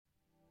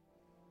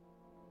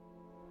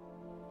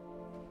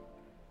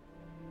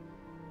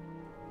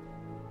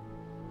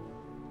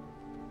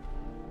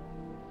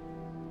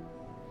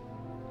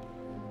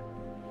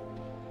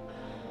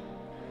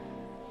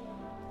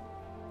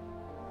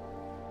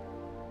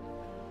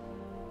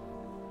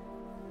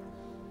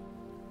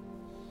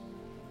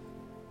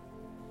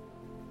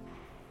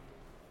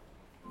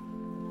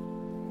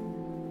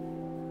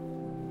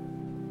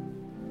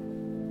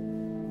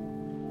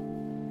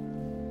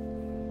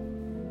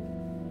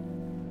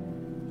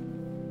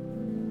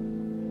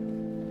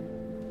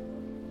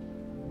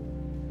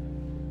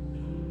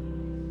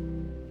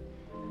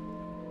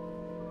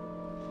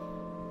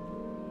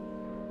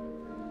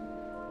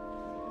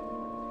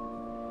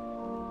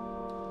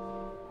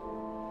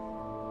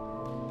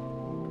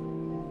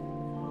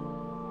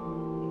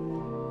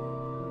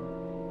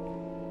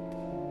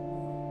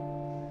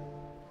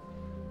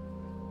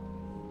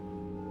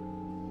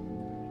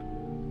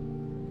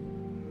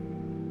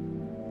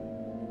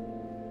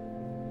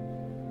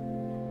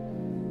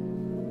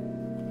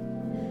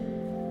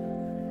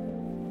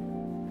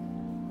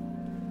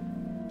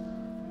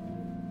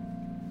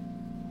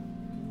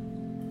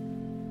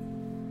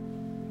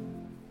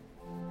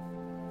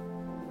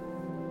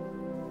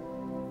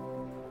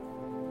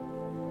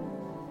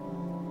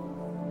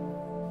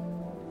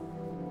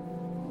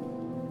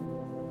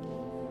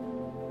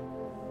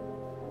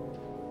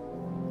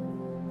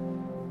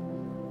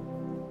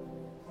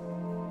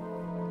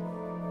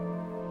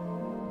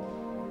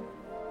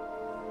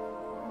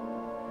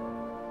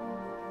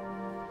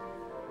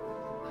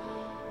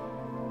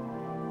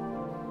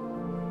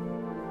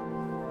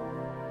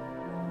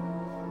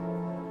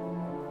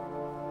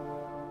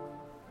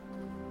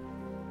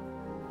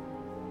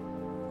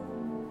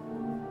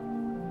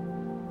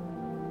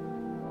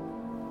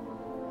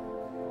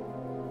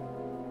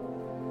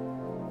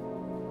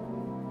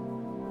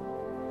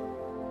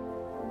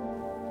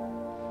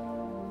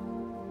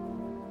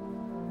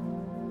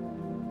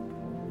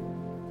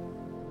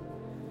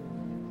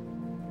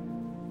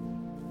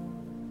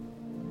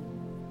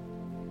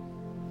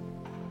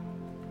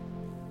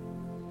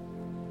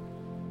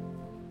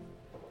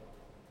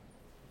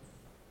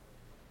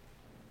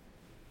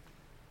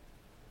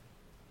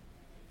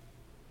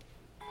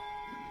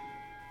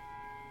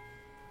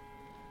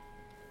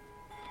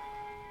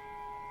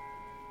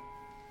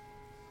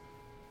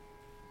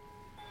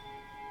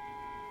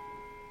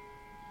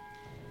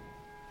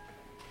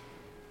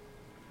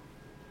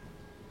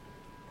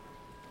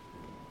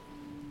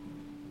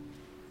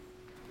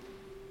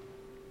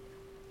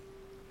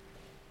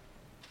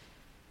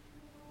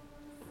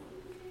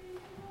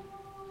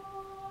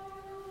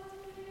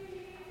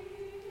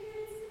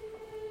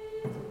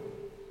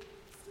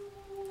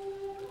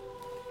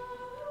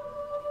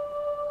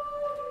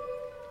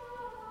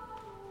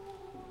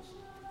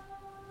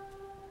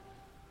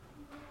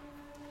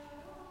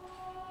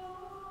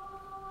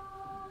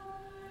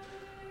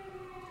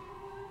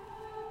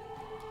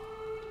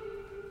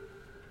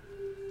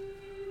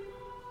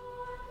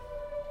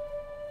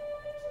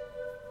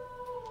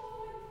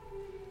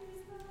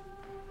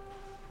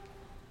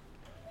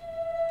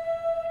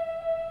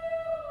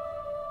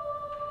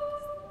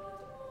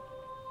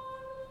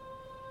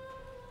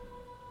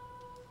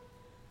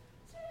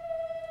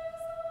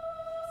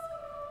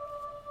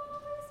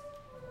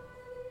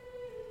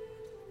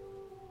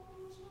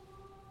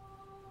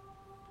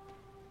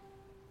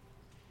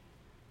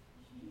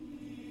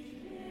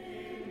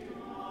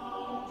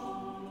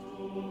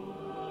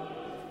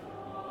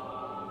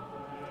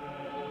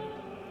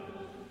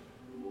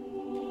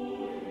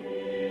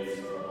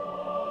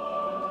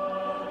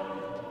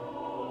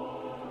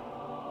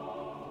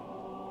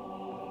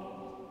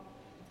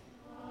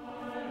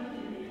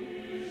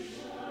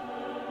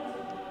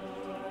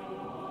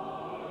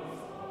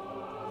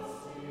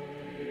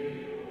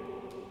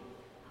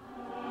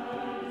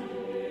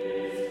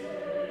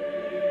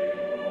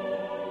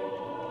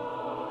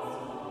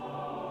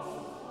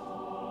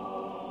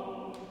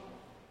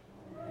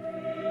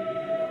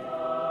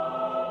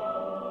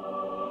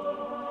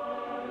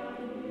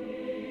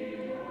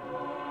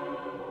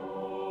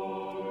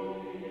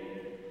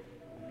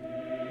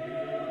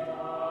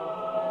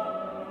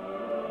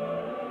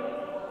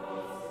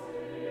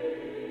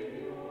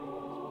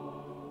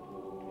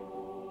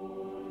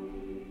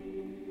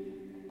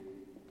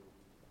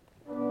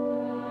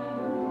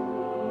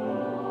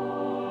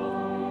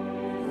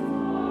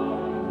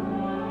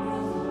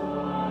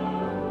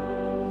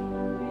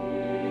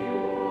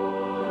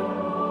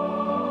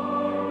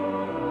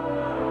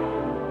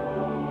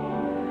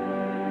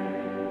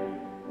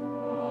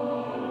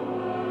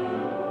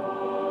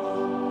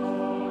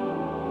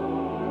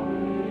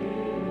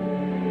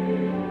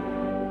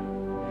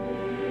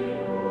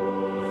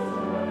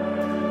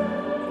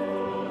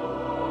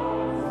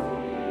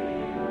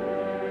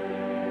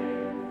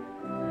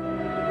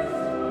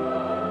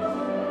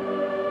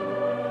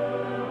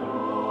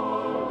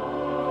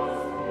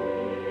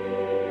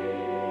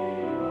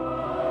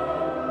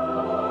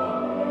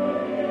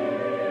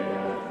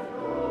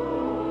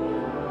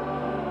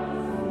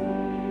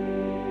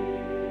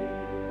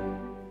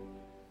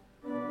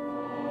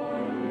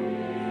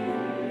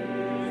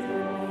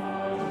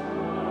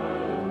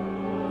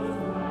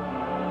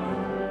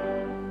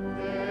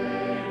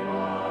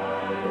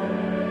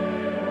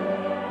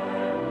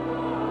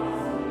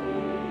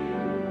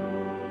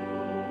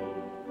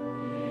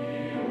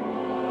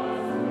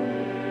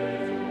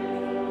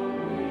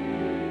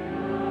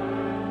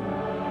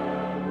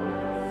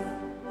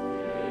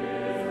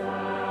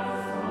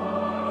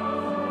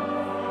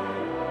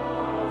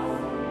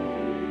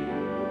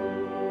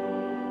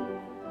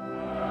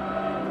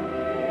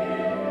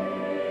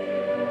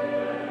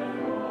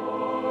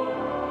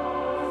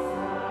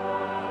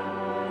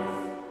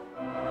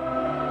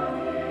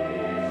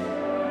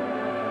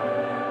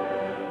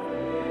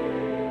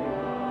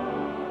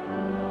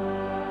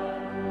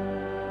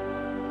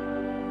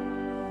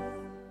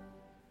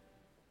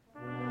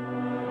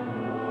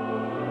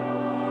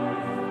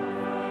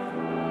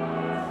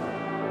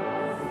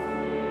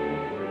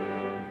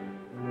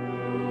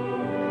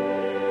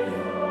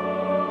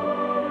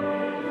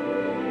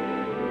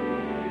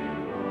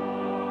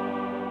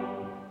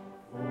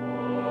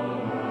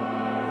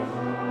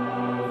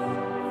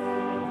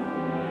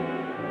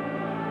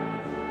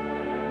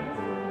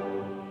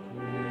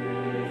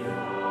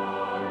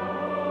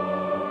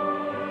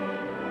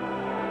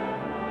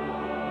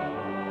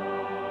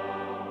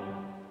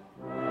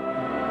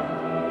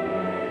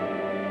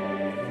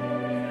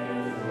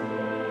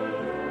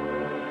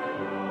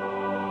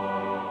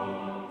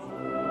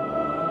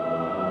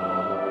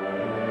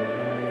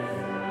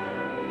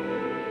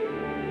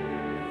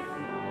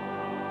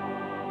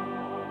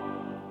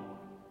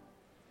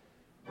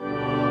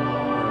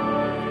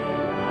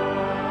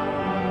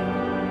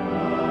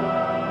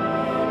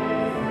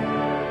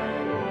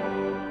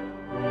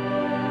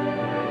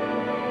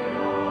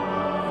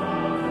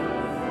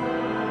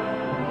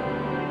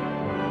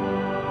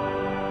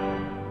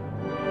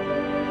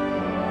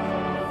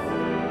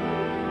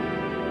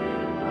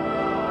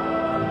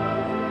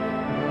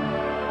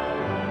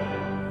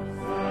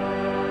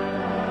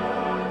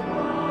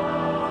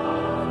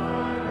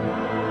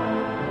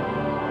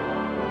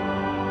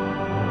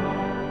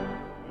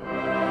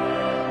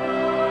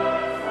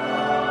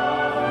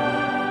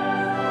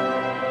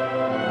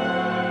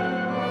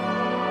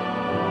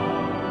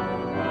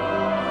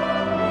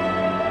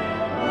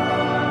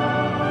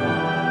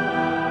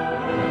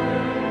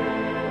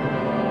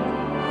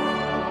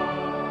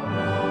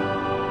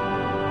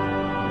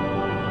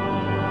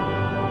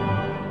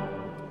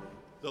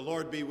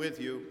be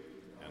with you,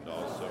 and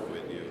also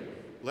with you.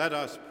 Let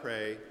us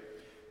pray.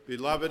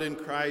 Beloved in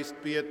Christ,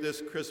 be at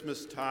this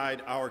Christmas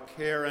tide our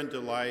care and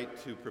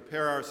delight to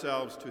prepare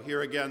ourselves to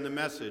hear again the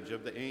message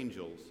of the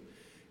angels,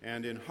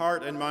 and in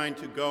heart and mind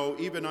to go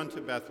even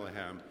unto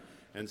Bethlehem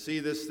and see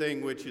this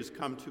thing which is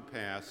come to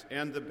pass,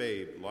 and the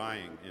babe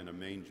lying in a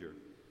manger.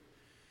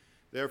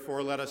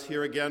 Therefore, let us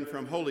hear again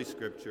from Holy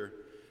Scripture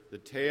the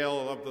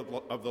tale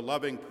of the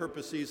loving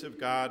purposes of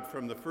God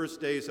from the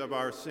first days of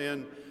our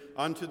sin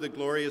unto the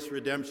glorious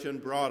redemption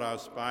brought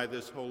us by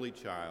this holy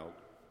child.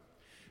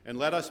 And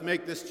let us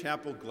make this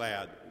chapel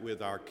glad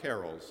with our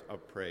carols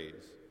of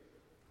praise.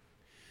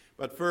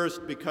 But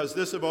first, because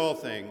this of all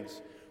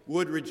things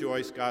would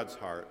rejoice God's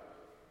heart,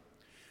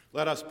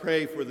 let us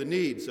pray for the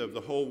needs of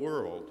the whole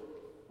world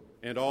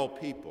and all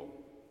people,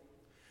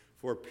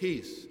 for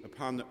peace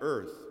upon the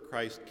earth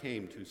Christ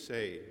came to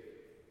save,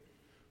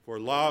 for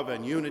love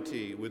and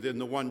unity within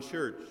the one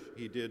church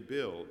he did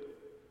build,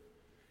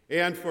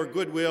 and for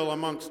goodwill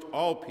amongst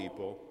all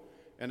people,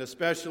 and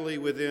especially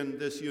within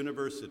this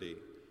university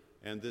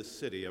and this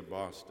city of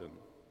Boston.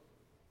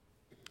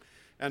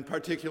 And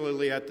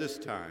particularly at this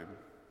time,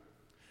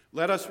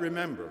 let us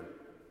remember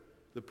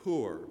the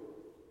poor,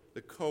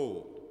 the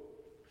cold,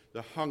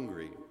 the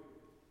hungry,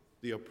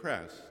 the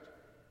oppressed,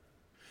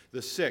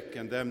 the sick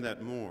and them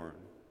that mourn,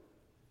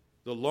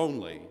 the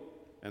lonely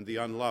and the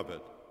unloved,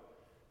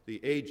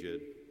 the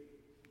aged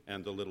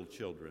and the little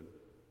children.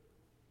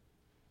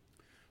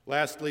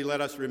 Lastly, let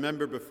us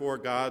remember before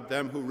God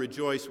them who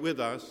rejoice with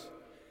us,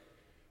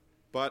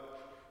 but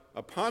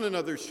upon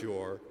another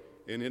shore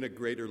and in a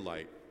greater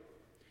light,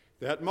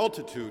 that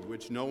multitude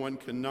which no one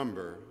can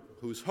number,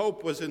 whose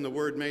hope was in the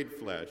Word made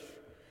flesh,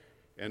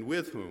 and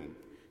with whom,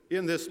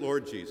 in this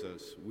Lord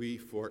Jesus, we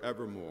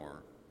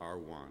forevermore are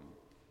one.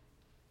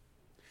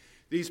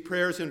 These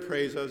prayers and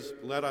praises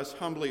let us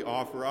humbly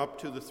offer up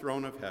to the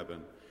throne of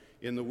heaven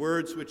in the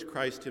words which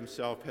Christ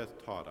himself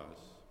hath taught us.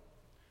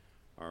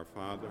 Our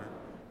Father,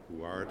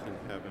 who art in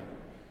heaven,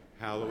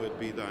 hallowed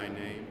be thy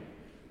name.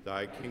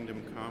 Thy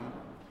kingdom come,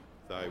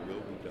 thy will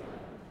be done,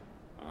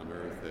 on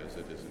earth as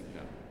it is in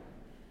heaven.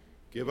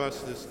 Give us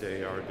this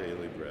day our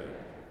daily bread,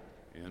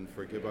 and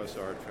forgive us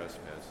our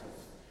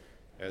trespasses,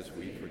 as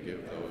we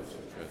forgive those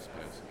who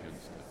trespass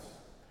against us.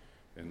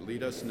 And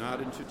lead us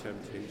not into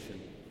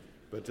temptation,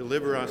 but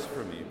deliver us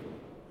from evil.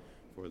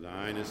 For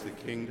thine is the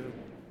kingdom,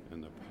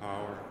 and the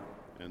power,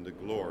 and the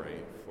glory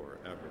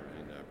forever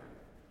and ever.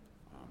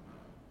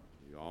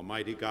 Amen. The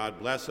Almighty God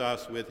bless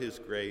us with his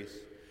grace.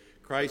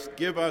 Christ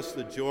give us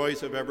the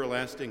joys of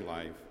everlasting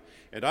life,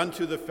 and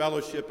unto the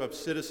fellowship of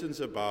citizens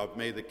above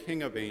may the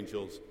King of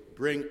angels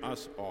bring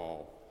us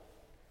all.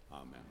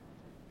 Amen.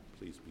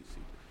 Please be seated.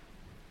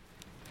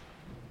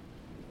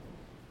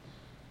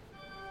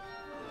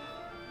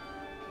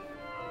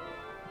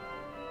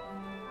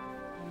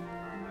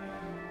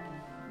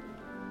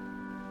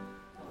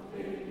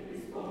 Day.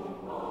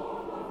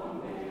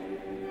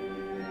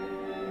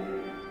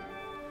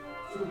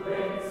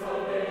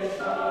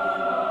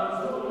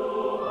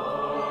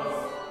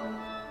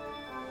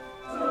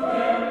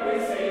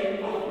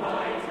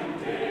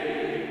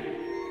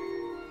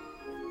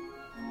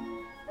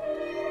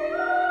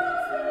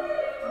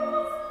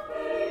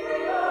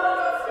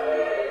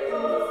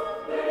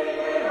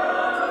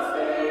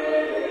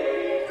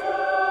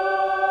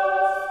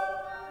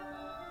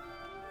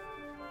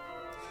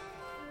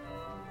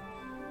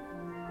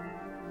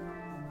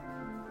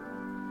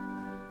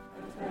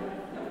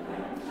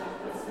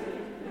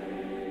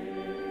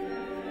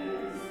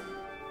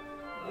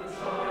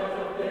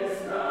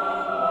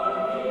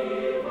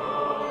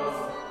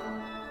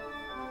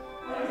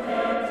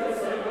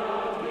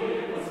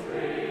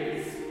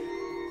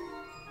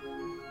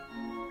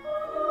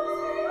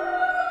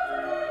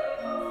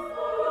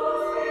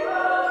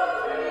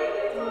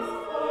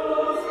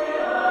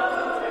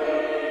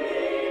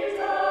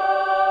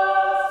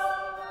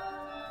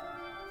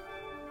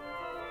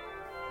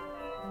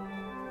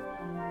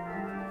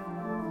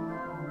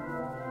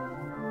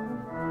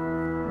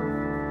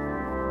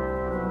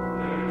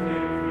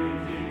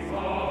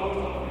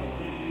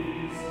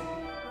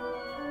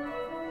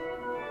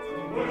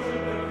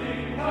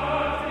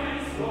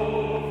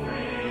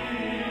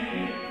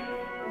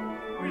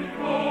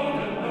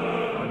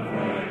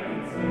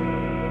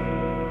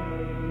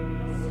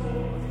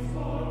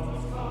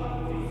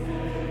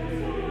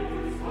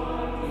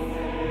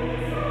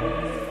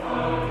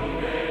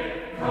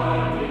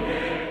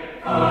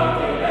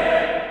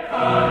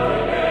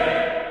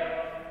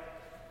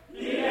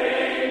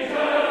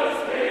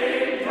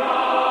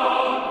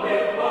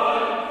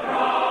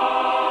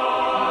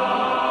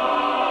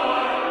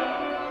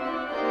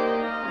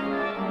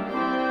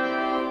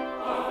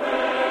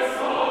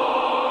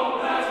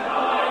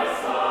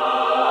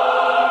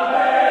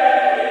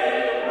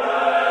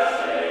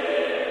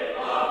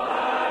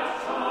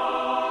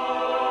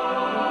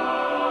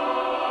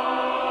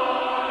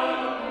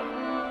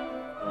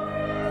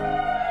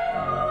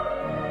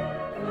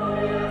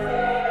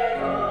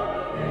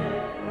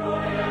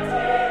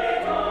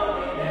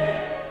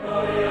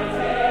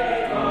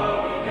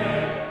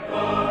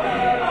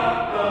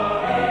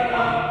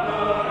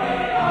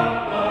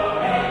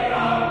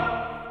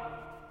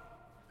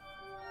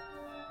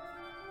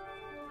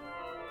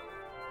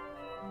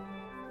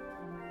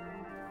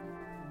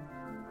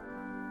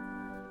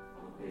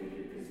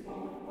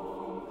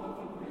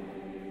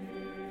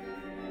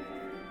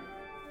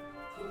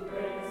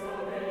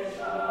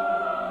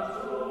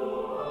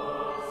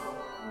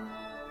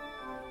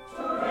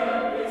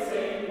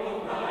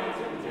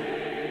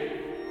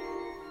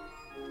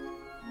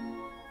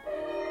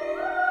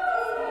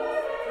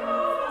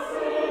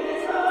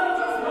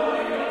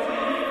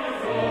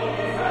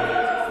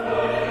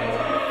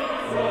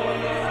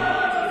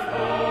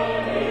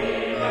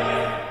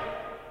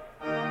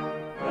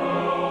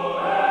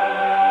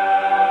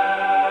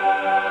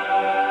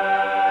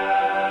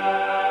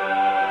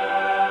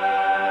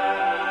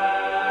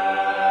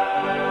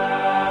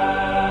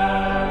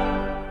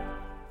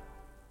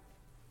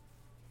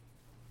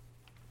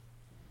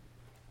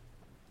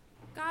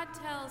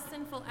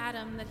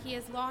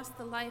 lost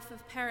the life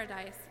of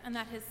paradise, and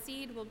that his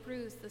seed will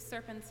bruise the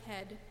serpent's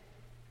head.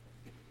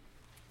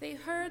 They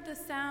heard the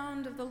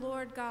sound of the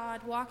Lord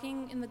God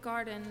walking in the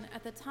garden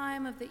at the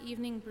time of the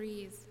evening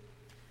breeze,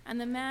 and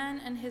the man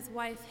and his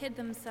wife hid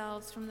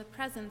themselves from the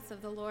presence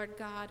of the Lord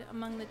God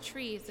among the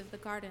trees of the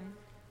garden.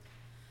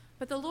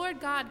 But the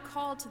Lord God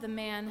called to the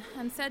man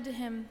and said to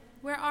him,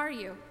 "Where are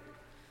you?"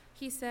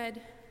 He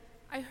said,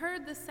 "I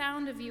heard the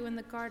sound of you in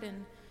the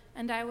garden,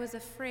 and I was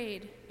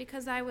afraid,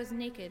 because I was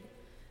naked,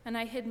 and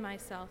I hid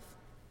myself."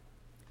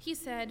 He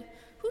said,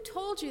 "Who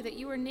told you that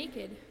you were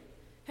naked?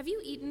 Have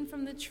you eaten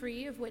from the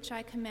tree of which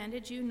I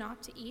commanded you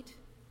not to eat?"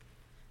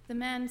 The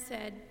man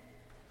said,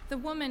 "The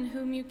woman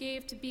whom you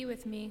gave to be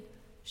with me,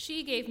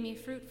 she gave me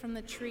fruit from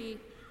the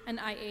tree, and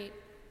I ate."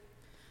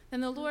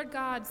 Then the Lord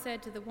God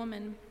said to the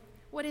woman,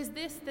 "What is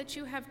this that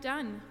you have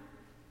done?"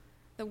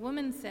 The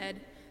woman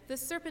said, "The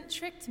serpent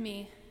tricked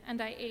me, and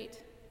I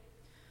ate."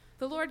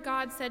 The Lord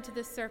God said to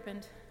the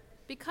serpent,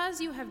 "Because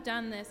you have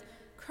done this,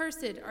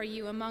 cursed are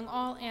you among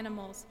all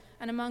animals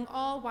and among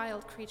all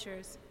wild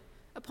creatures.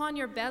 Upon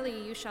your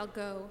belly you shall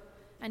go,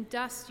 and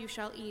dust you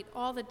shall eat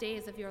all the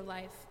days of your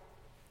life.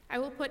 I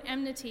will put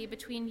enmity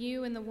between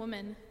you and the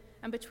woman,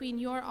 and between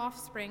your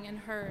offspring and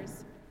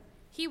hers.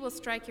 He will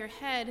strike your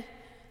head,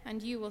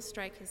 and you will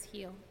strike his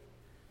heel."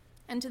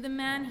 And to the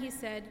man he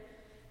said,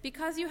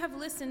 "Because you have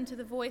listened to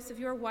the voice of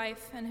your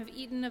wife and have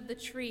eaten of the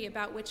tree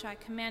about which I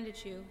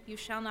commanded you, you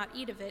shall not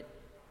eat of it.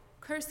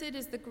 Cursed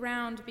is the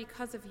ground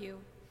because of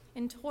you.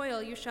 In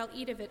toil you shall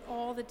eat of it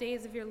all the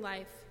days of your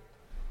life.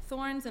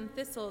 Thorns and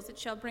thistles it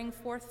shall bring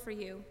forth for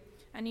you,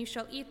 and you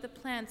shall eat the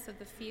plants of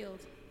the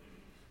field.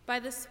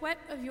 By the sweat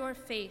of your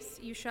face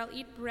you shall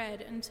eat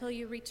bread until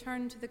you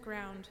return to the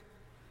ground,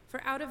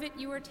 for out of it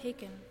you are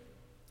taken.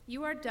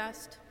 You are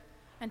dust,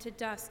 and to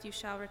dust you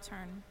shall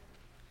return."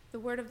 The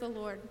word of the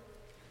Lord.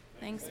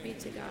 Thanks be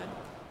to God.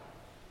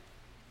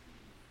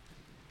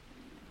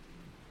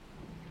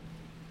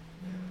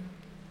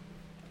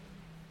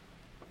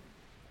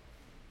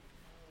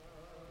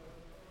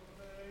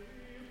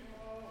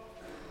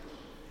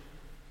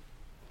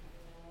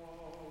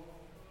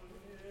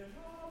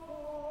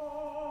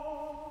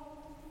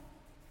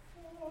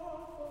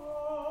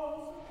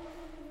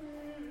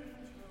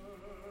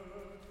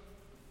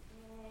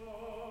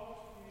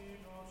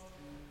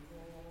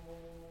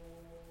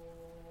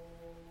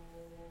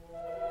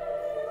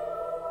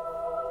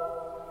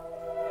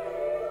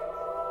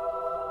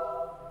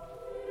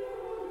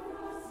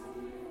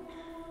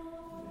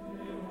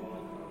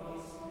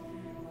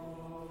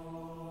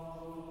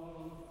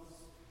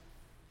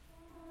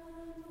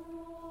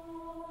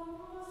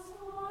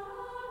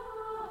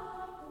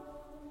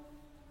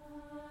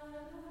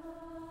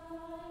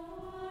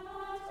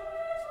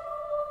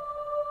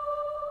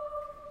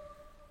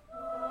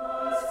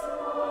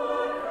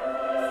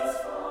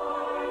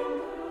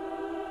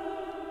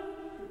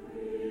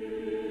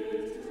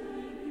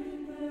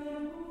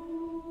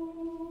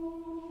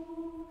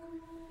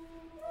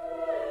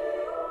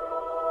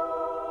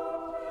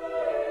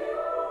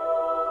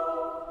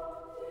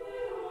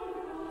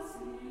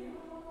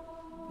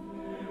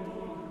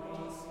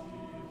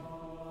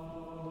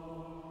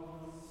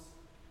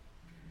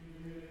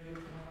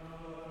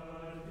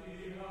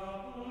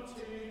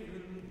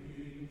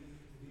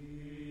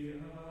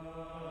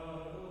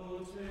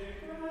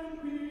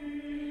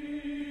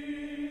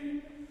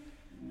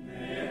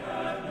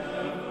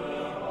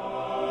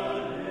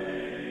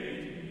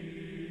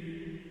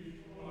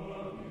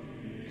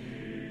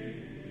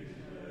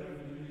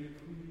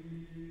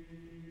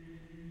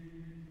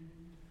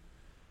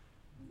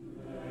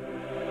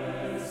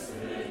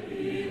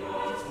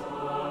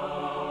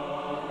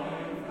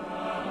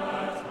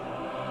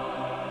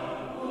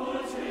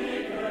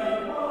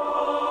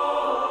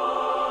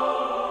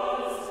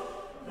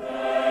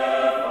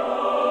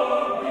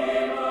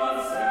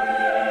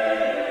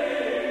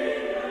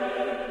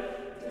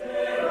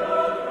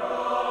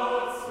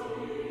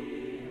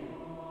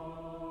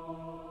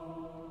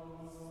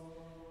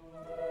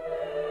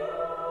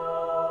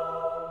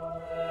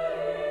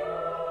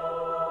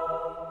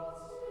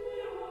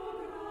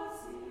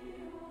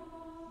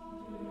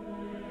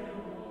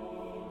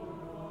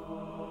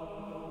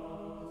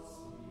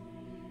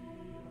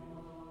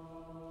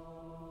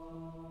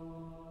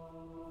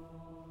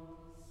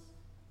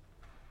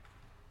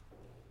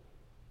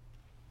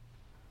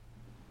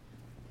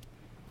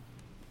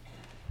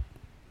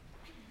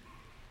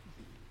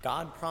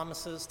 God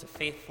promises to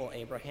faithful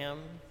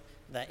Abraham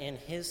that in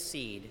his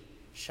seed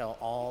shall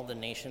all the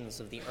nations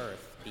of the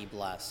earth be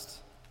blessed.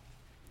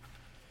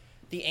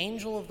 The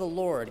angel of the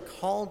Lord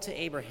called to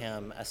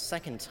Abraham a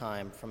second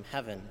time from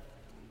heaven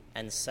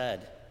and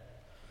said,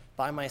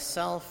 "By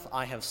myself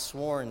I have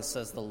sworn,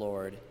 says the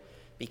Lord,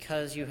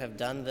 because you have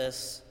done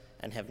this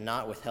and have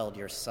not withheld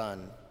your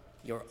son,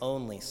 your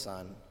only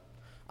son.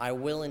 I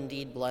will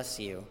indeed bless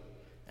you,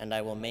 and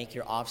I will make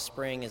your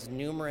offspring as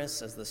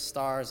numerous as the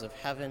stars of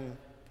heaven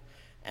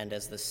and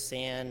as the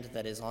sand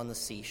that is on the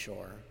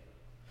seashore.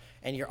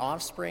 And your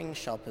offspring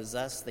shall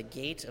possess the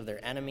gate of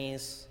their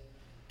enemies,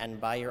 and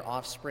by your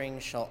offspring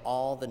shall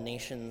all the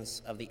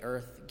nations of the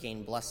earth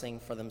gain blessing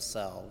for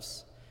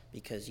themselves,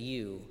 because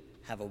you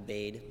have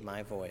obeyed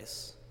my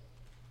voice.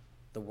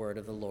 The word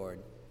of the Lord.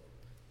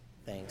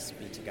 Thanks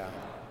be to God.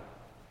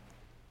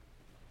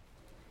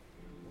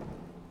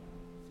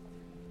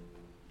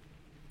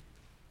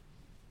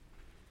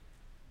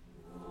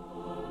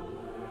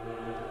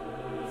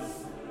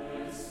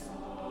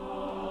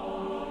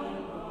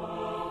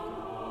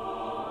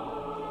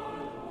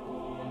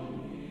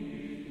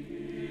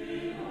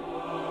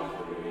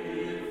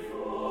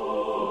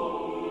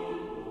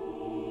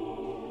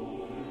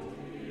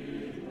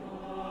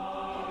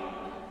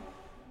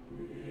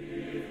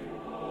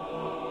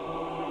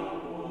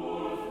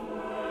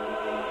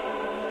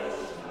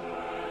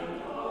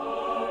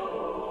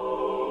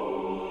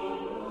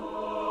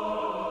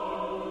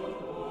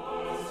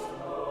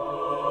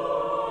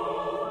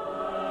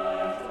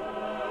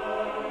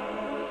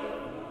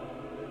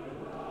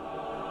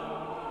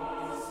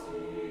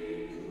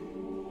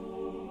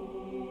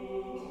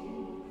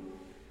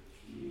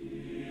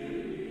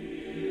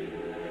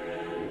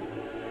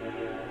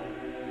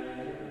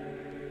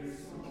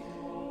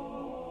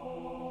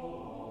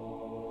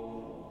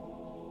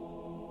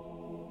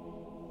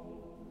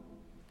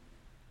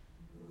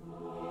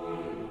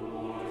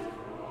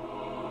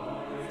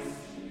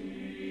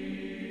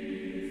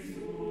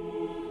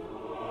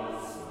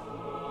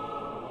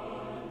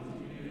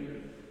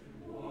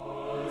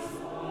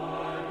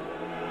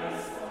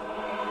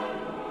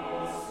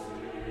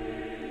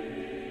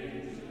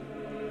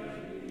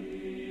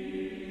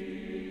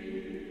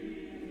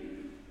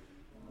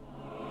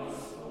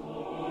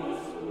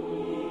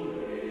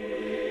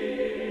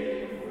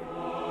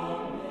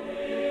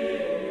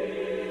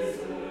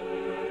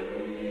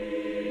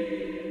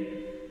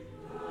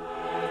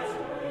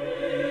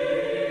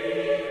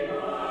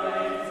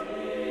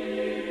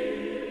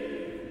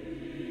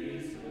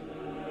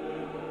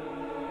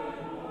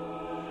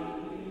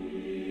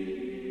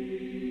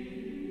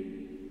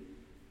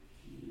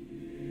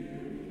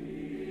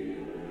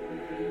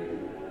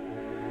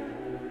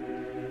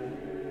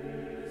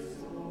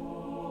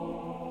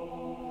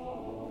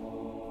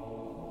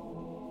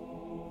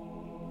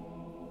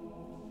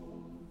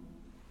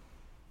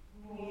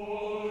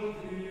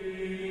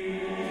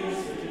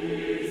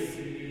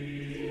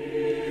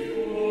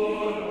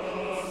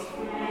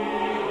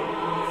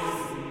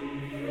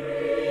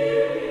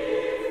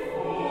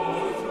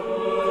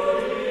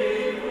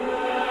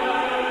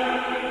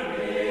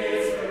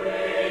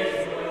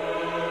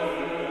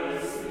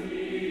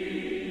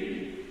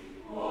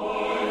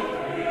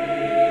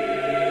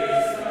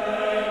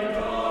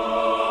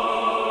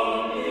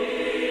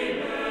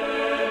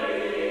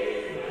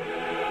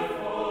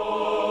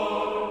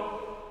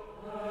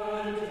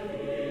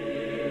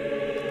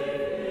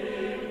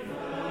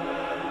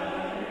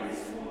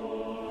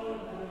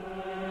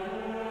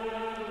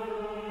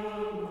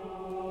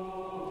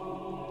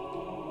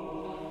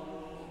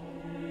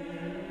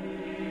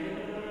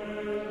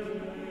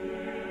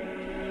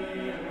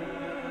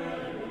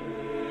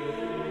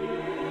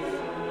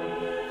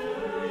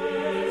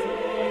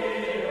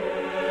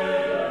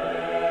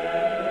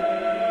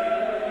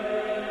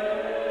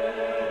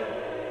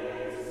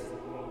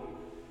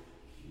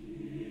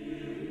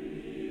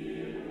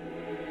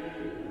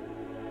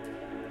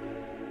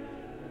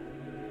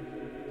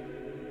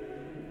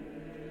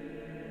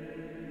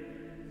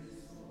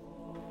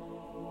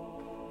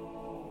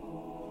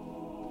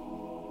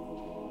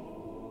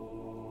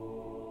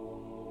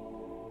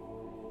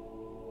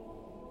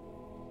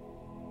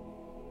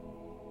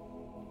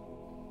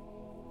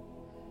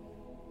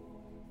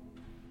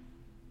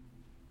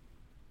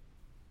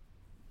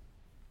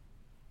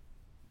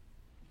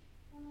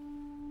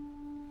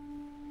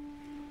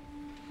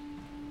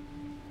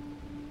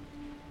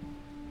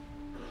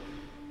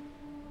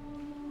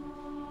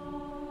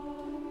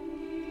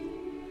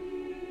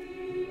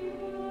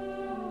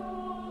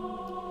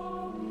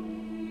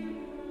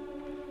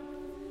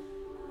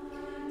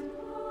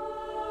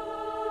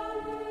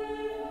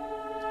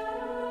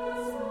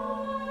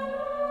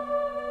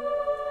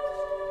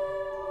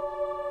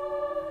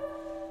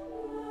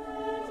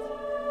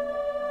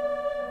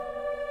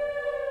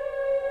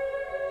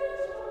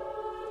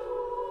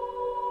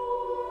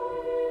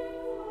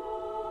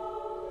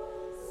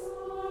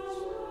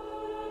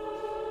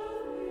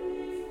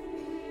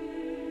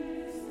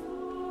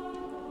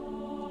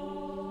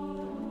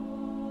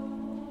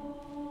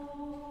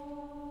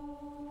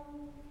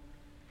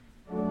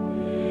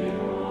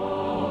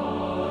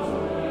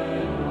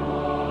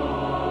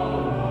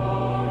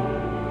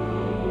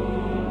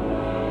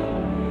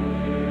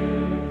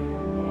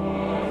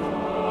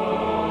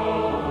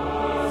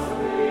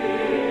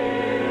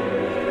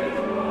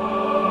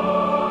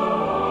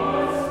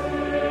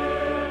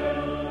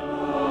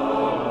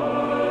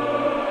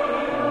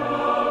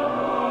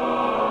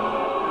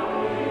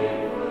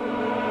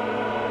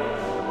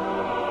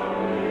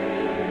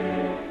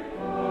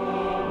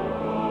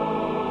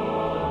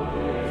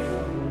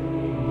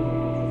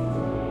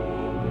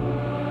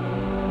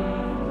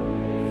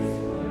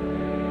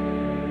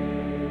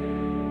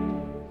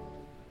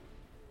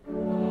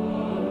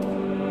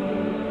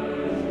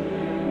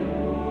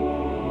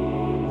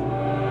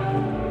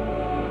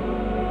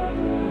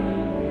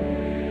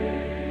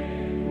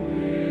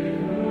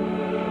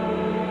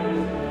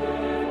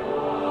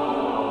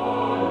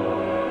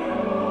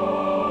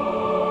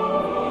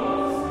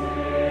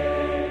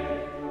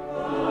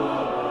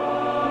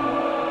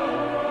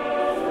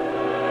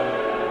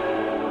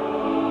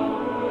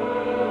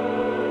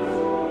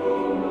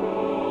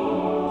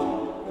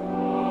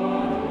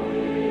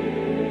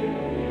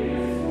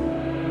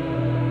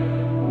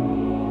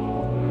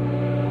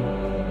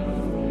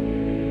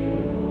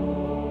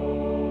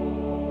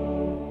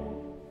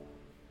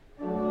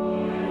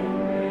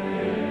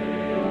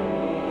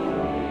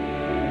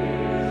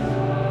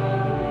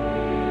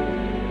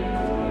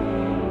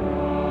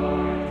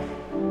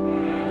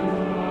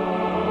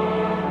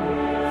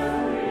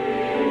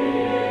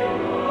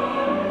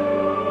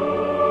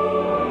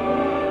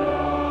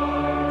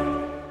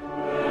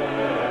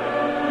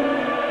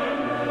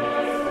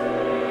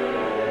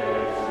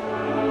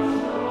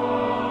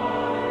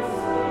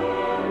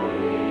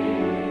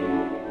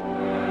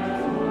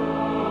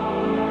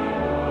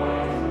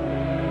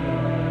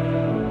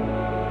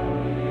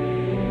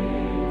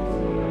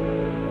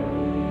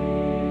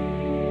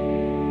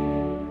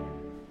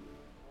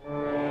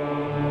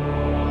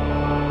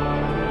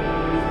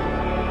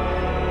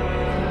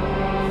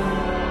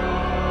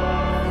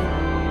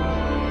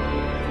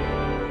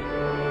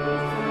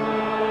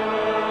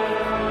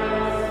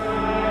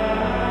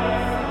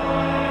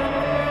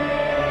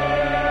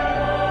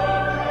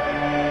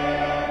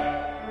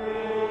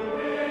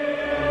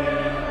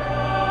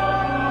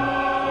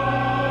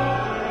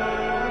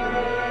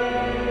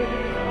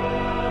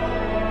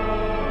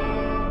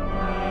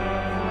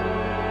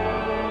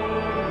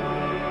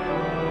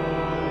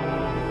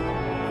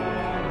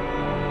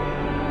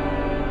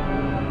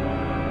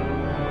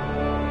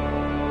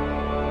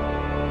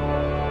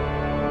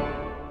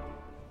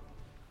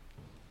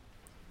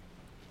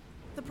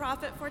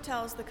 prophet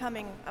foretells the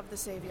coming of the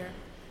Savior.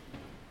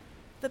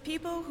 The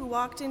people who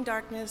walked in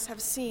darkness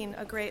have seen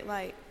a great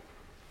light.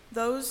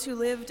 Those who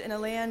lived in a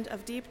land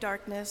of deep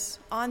darkness,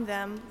 on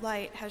them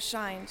light has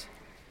shined.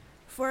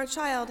 For a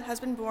child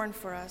has been born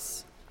for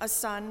us, a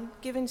son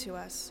given to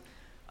us.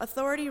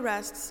 Authority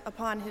rests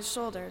upon his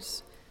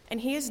shoulders,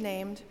 and he is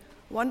named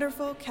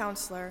Wonderful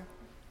Counselor,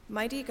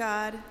 Mighty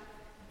God,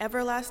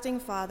 Everlasting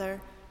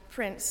Father,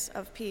 Prince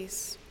of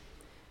Peace.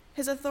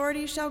 His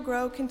authority shall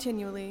grow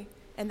continually,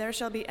 and there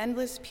shall be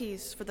endless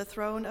peace for the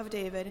throne of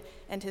David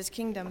and his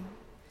kingdom.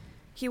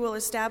 He will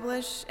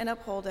establish and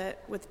uphold it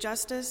with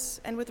justice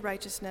and with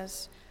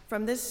righteousness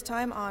from this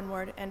time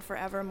onward and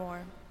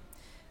forevermore.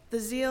 The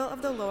zeal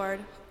of the Lord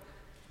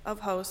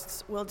of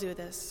hosts will do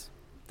this.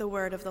 The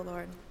word of the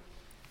Lord.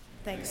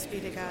 Thanks be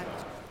to God.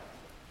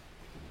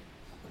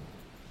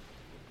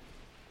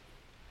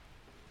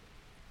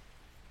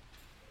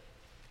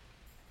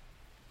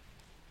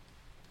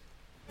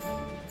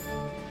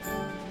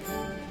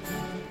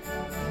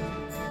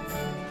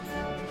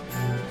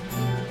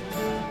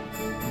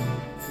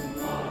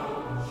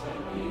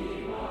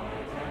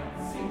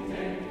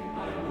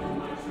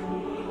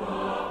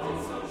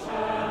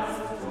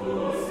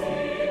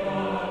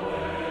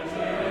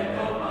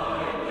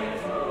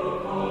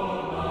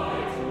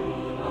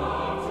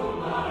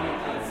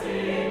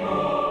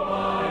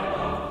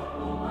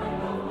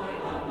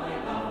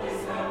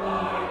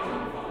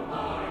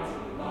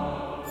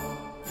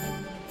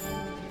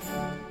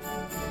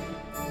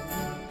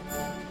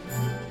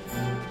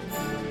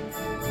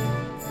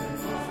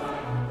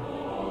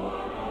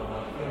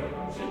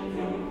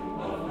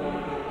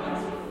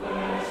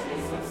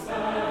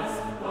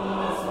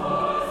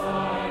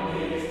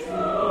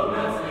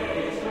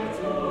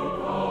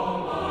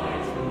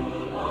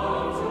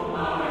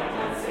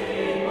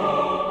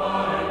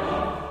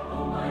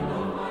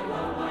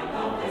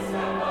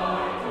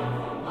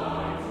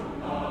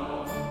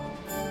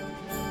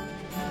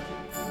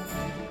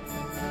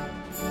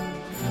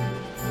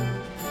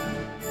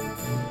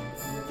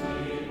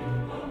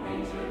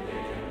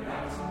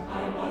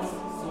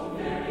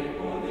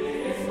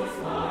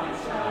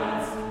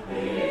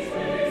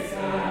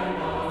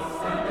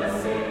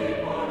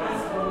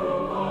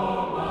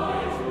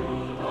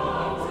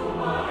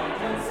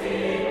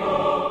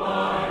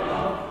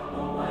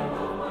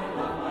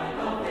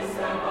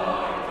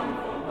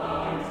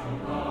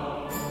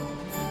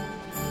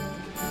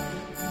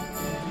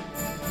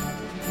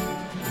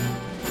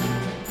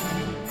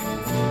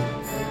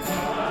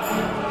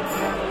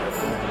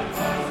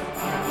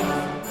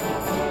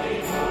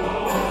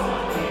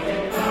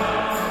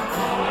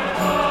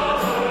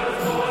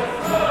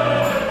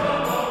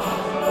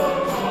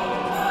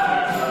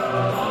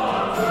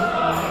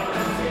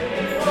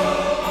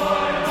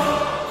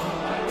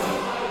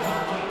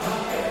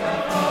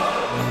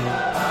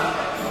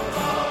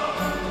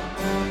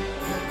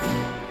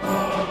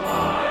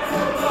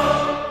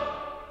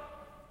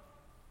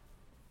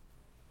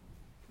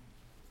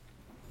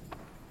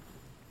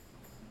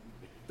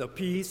 The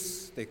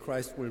peace that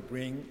Christ will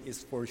bring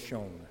is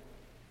foreshown.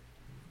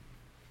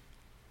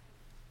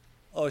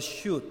 A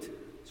shoot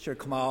shall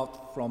come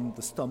out from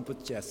the stump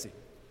of Jesse,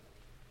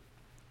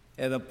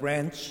 and a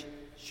branch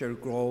shall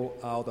grow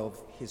out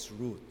of his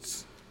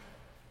roots.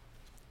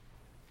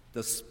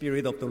 The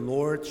Spirit of the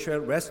Lord shall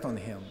rest on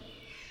him,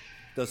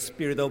 the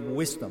Spirit of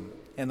wisdom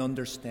and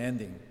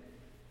understanding,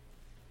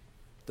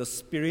 the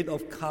Spirit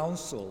of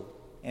counsel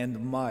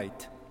and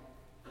might,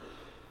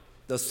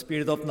 the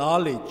Spirit of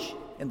knowledge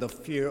and the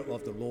fear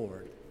of the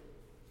Lord.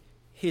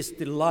 His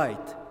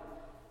delight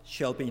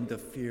shall be in the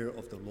fear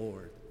of the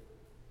Lord.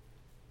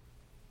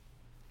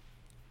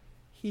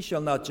 He shall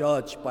not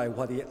judge by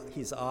what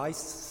his eyes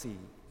see,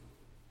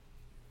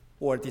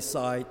 or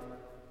decide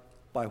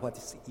by what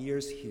his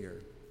ears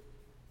hear,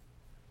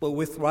 but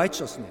with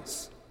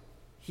righteousness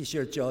he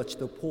shall judge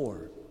the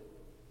poor,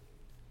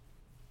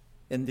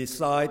 and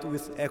decide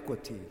with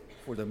equity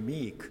for the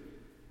meek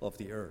of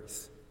the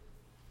earth.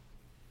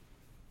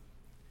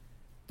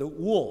 The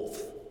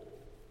wolf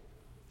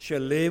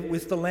shall live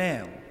with the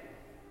lamb.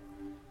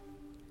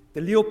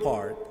 The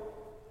leopard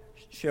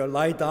shall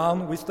lie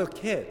down with the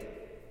kid,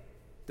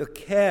 the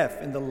calf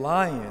and the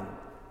lion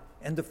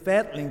and the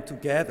fatling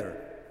together,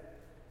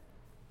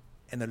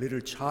 and a little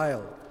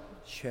child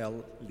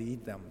shall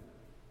lead them.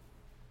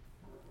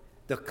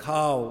 The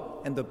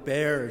cow and the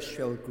bear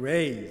shall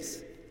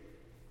graze.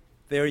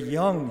 Their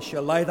young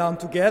shall lie down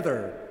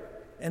together,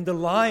 and the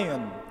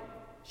lion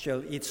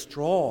shall eat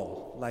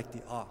straw like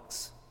the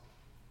ox.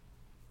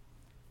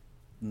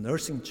 The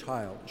nursing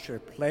child shall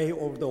play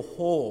over the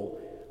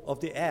hole of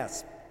the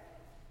asp,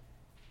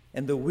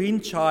 and the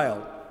weaned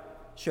child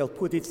shall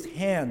put its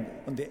hand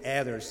on the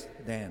adder's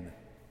den.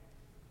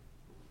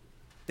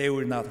 They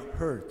will not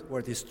hurt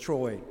or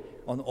destroy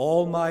on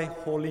all my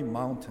holy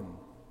mountain,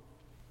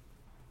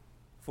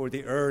 for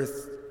the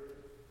earth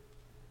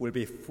will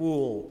be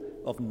full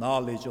of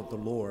knowledge of the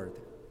Lord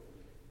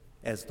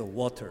as the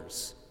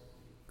waters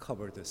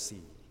cover the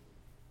sea.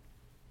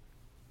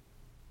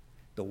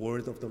 The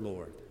word of the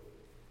Lord.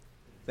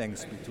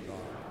 Thanks be to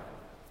God.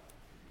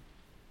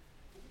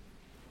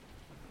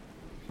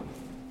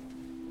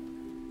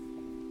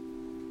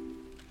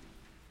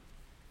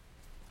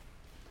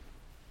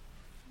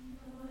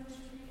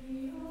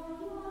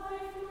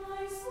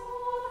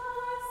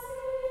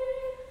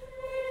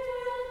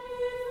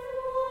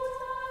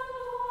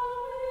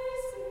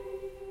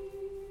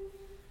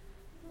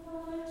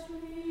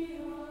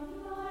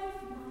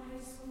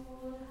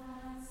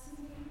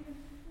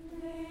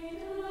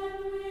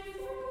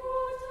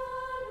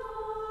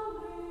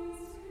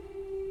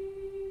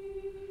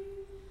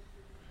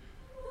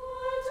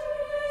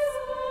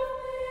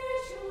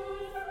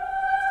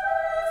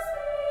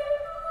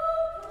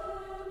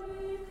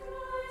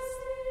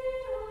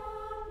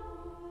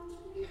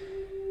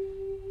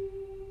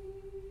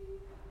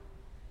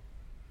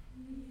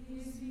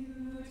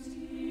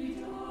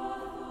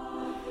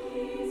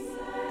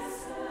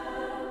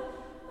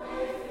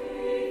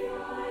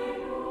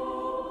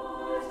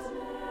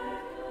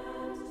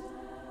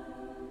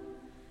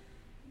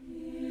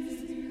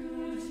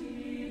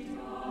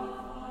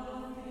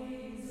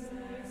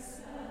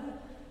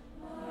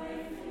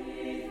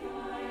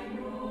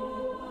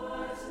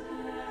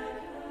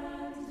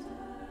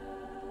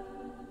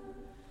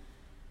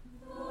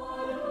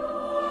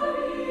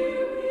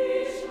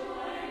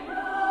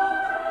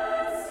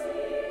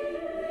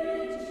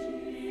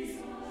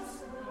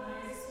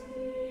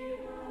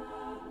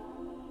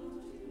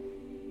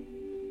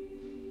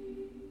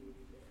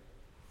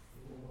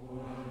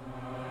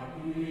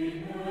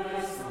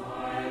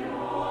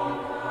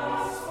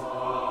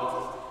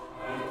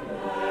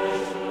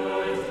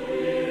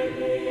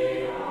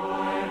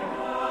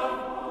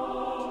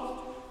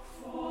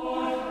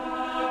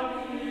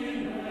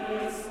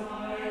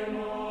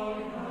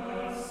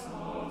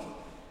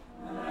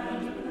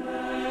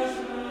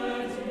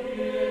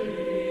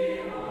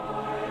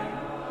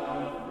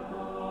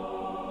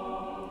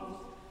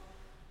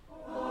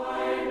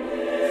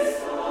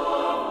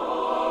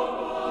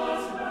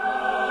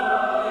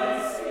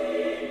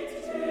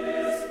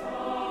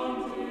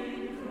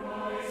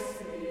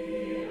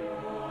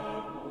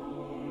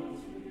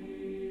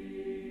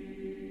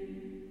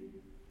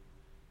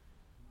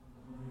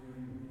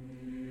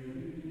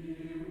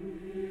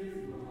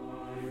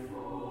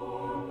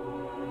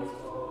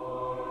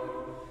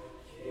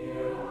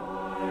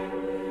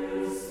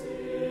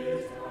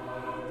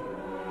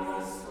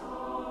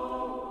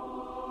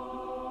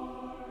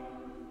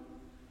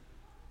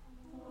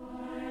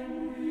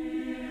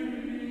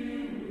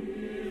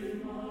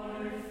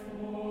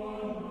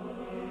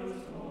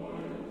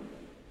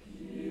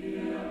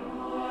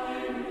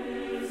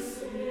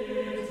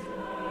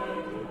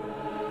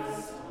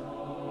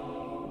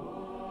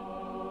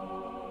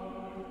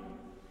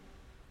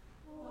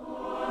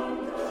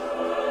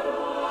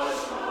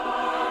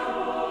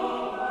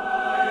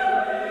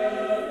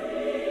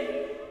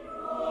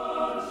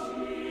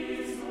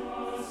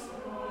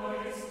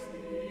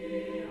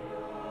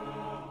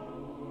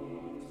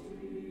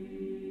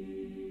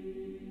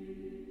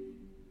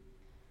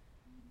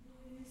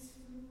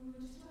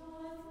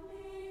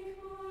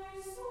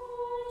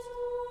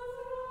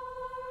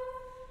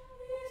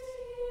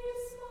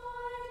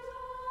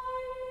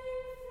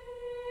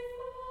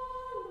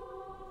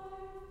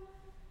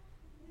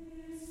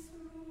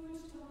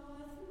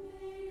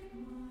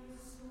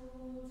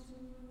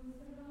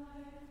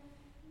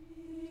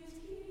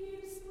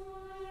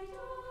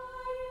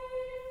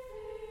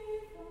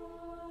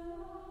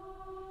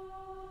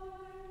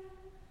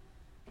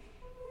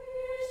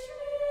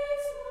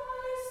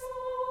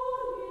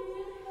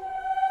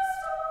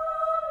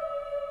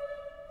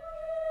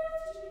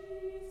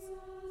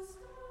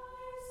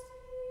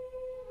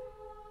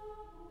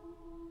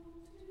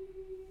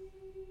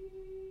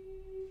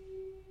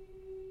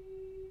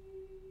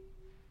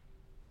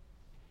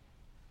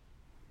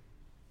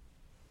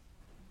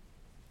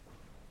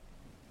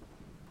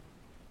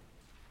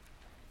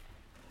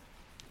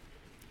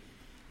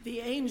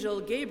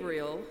 angel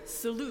Gabriel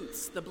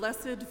salutes the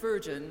Blessed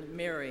Virgin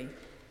Mary.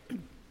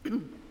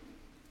 In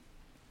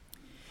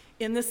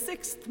the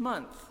 6th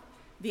month,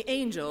 the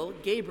angel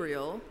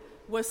Gabriel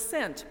was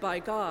sent by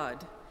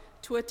God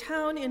to a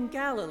town in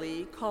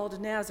Galilee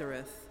called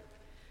Nazareth,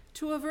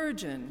 to a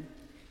virgin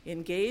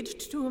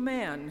engaged to a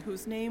man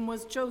whose name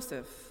was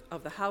Joseph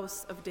of the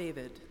house of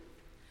David.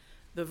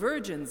 The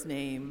virgin's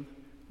name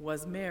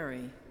was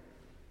Mary.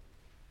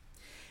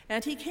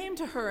 And he came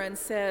to her and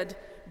said,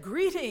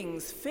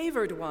 "Greetings,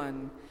 favored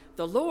one,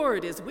 the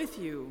Lord is with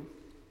you."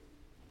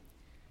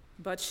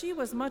 But she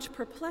was much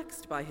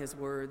perplexed by his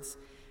words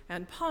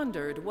and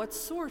pondered what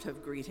sort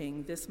of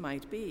greeting this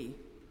might be.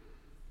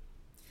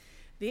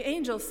 The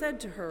angel said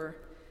to her,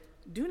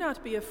 "Do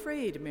not be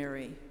afraid,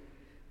 Mary,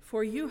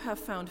 for you have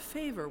found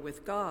favor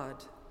with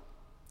God.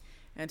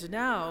 And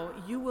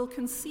now you will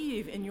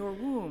conceive in your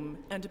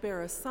womb and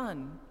bear a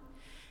son,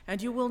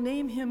 and you will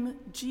name him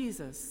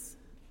Jesus.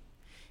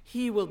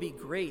 He will be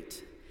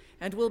great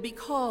and will be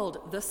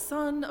called the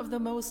Son of the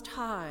Most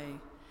High,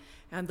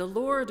 and the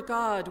Lord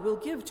God will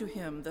give to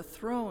him the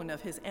throne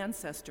of his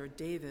ancestor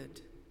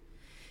David.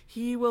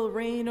 He will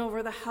reign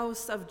over the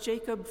house of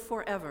Jacob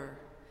forever,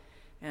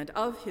 and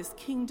of his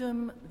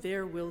kingdom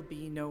there will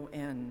be no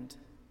end."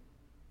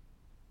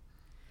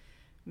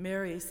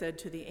 Mary said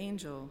to the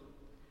angel,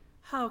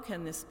 "How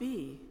can this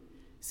be,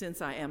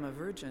 since I am a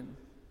virgin?"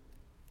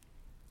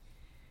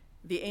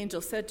 The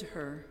angel said to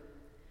her,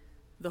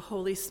 "The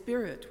Holy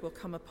Spirit will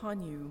come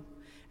upon you,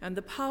 and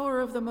the power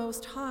of the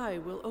Most High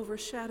will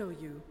overshadow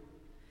you.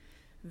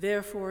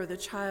 Therefore the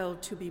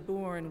child to be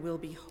born will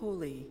be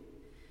holy.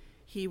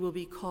 He will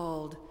be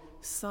called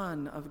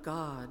Son of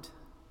God."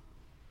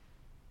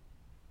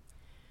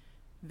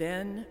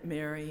 Then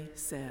Mary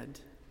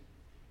said,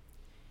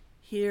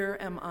 "Here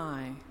am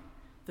I,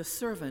 the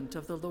servant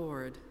of the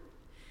Lord.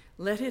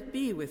 Let it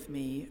be with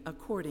me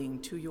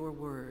according to your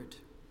word."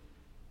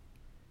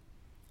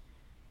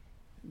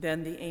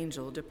 Then the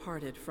angel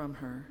departed from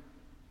her.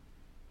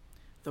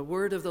 The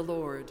word of the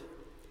Lord.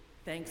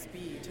 Thanks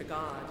be to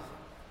God.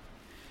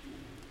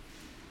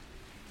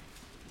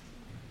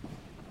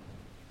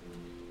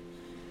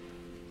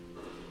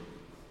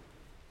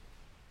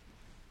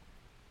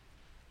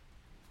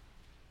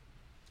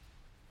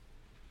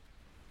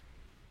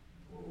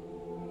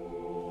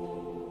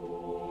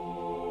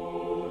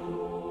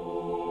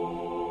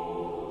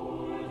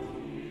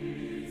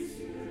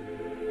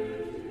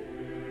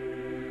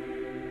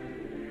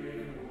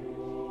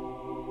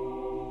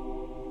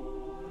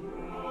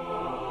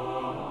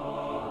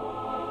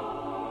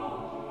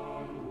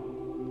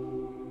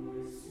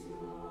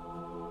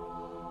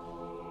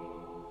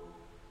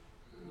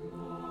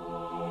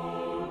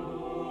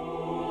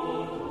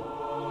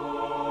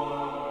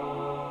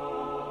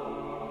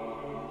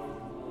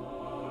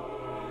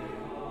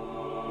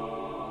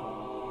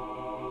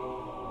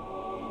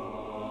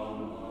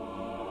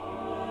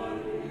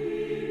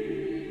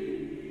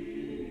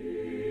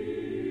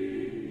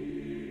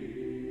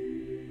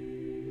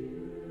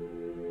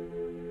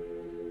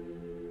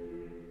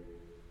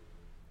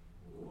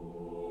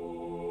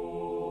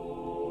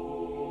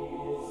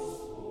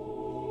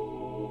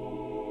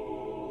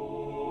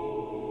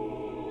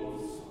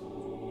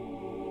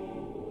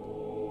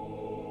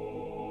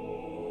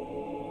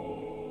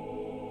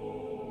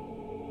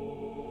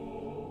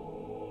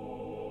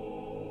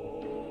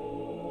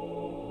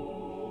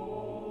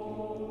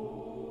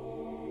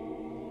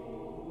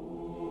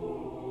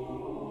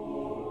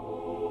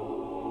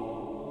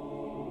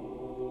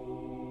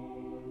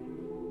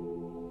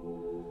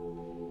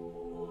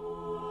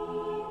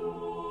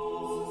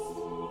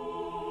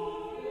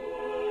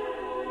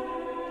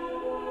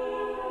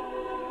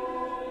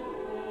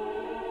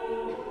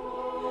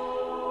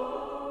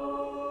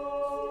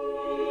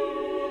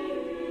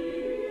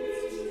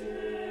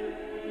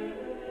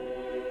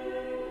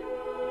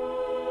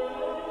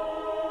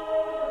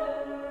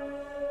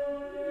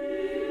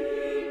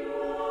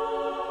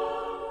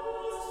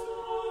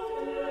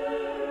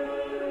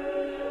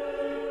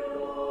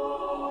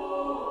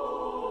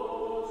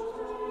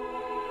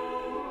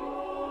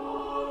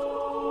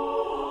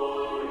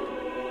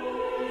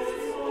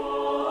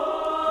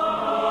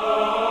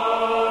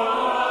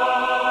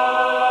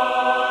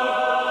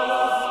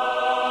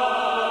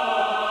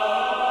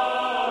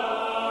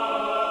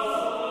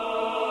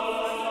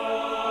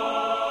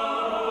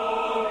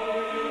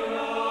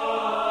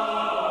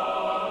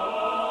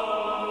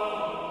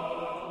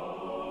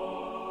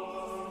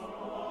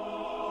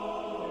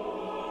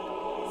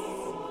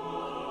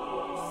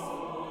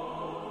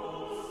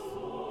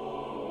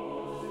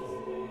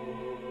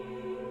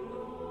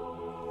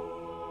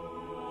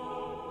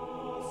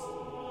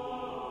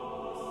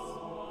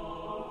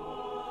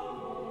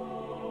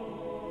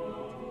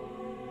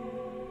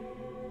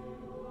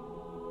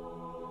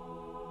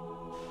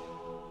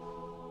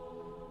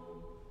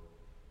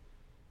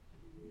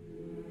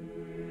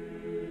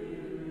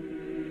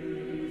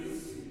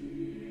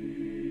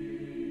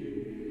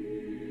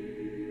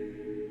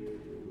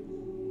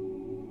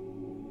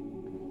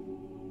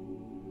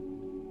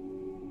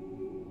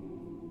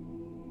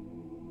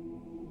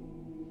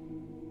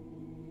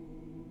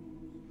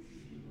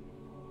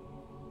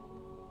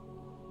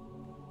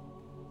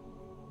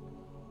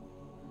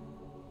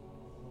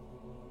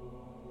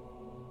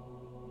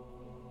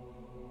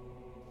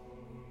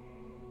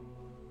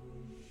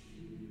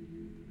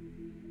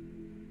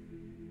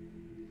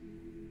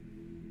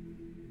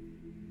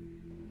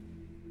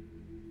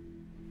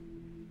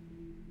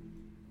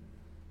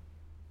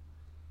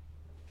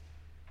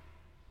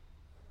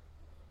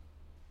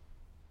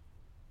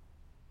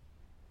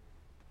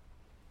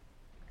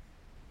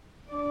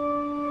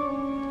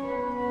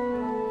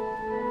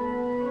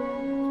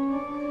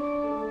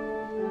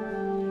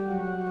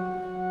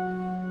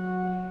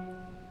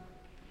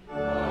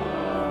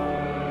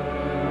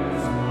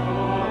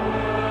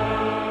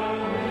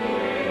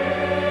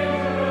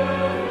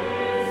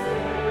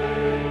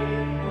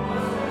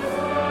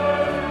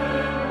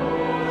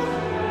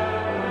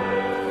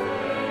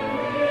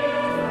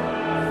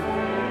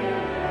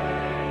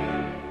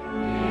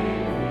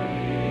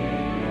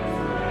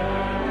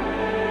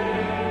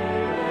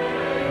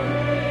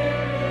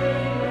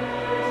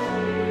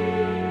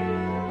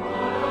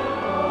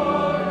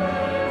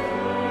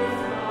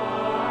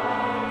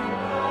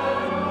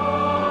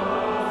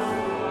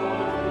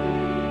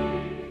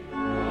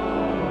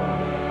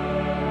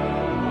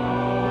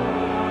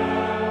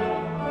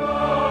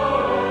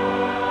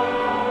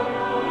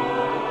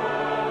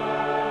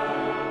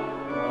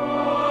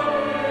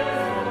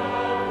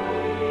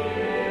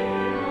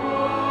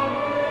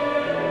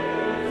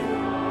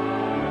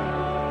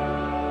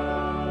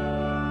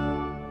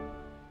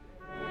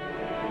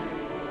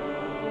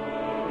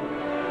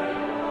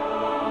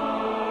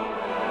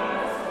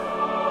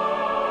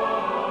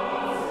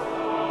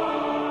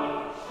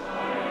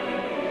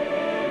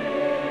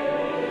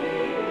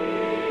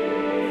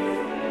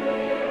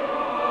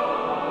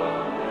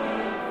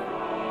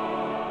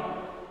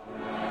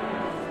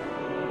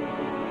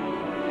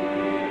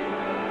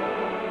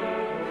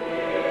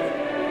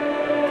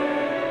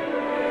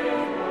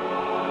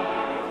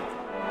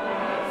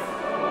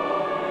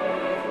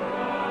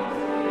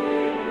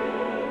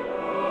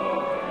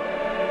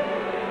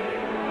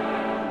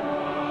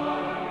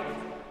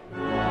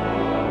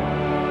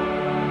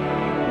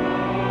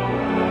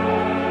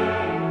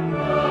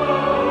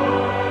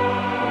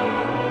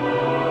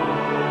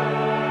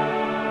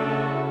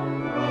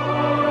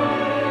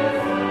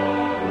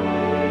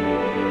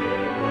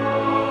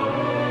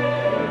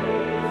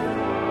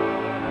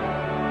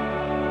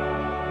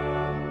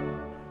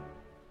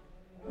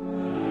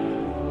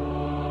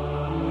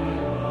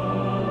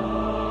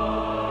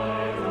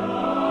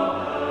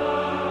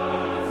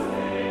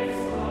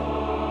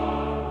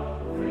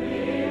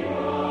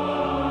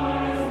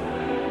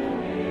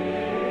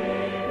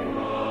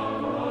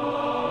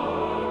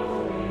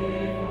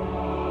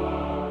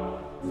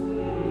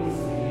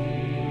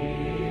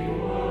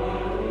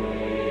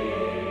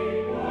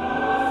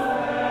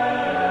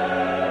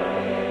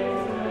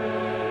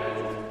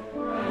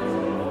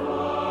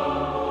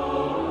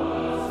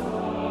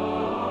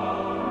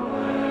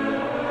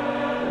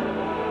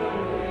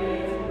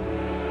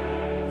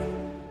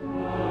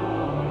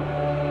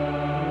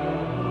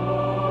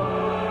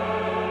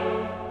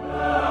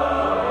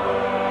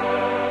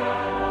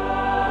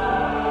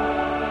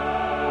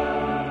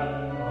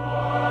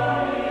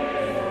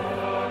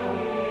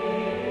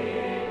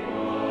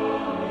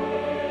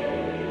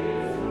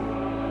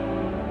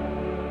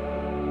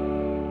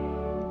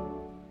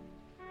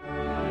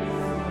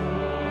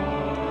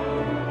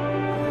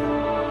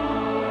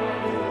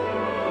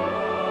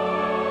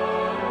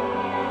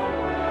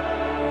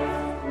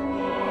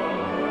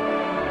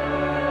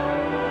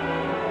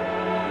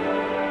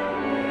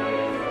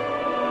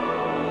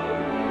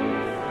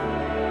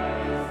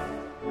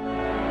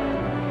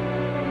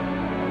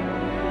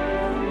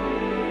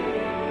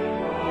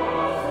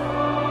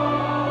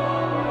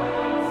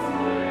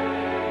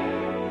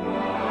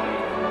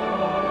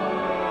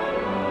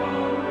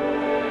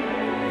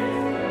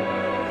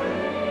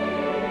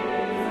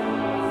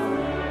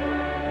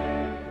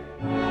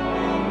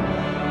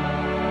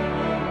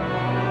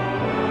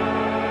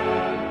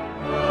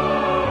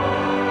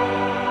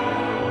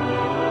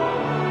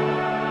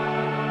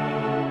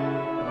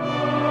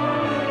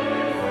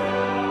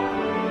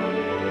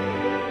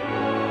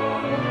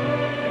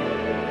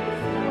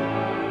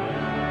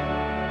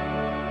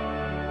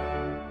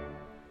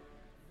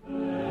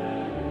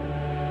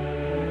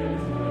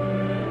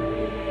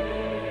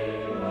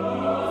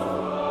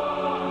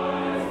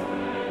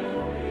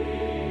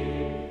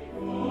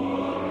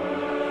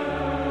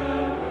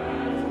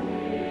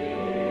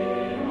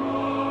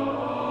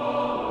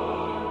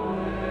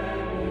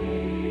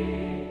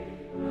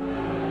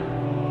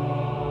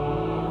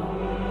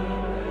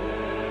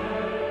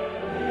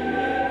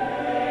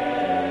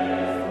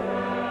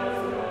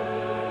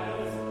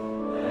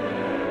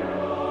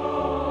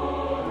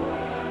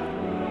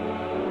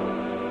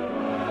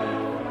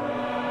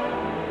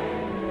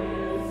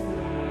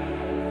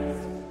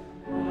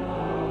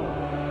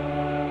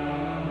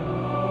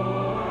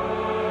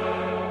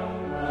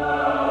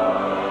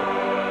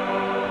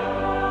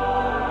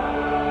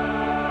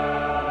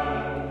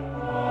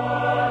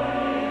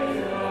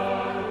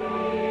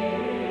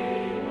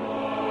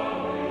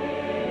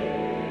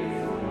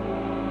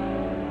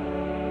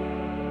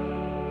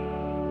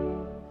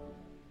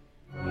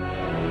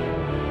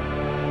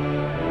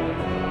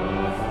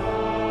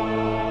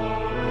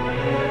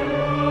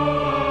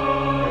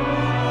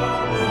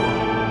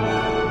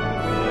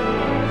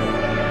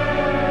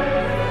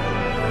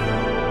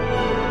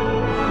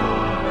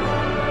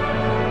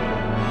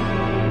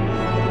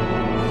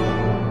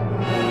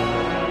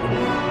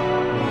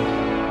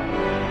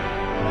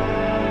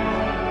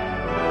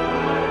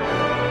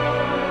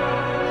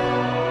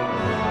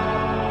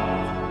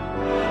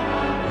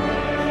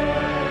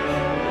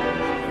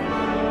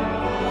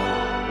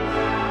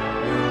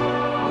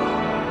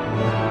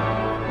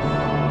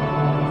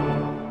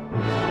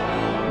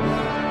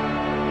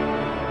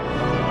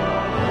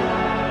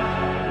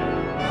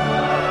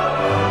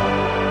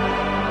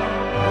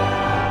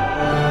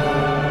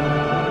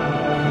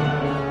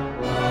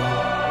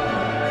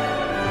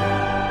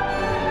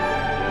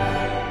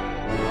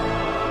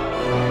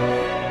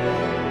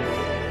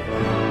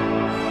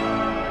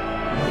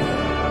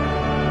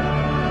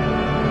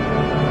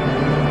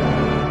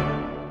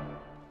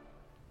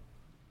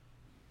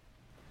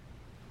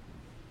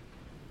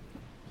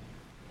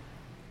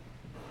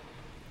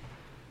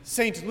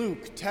 St.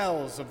 Luke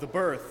tells of the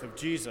birth of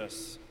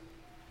Jesus.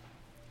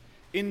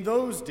 In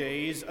those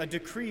days, a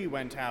decree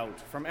went out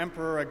from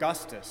Emperor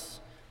Augustus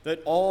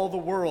that all the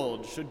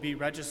world should be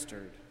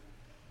registered.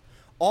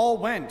 All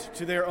went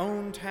to their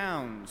own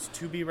towns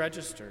to be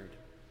registered.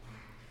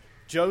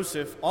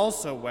 Joseph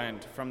also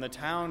went from the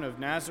town of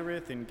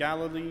Nazareth in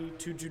Galilee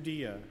to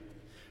Judea,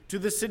 to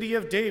the city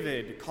of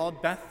David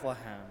called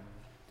Bethlehem,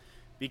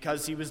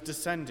 because he was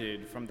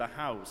descended from the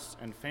house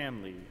and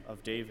family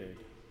of David.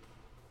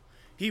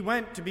 He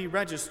went to be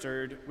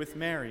registered with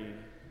Mary,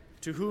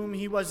 to whom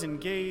he was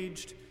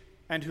engaged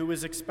and who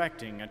was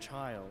expecting a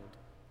child.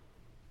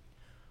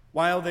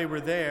 While they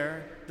were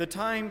there, the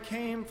time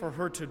came for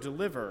her to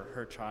deliver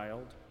her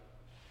child,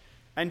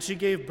 and she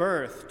gave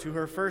birth to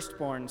her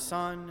firstborn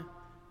son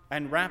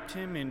and wrapped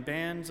him in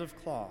bands of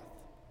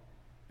cloth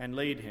and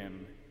laid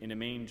him in a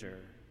manger,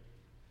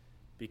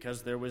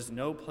 because there was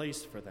no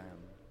place for them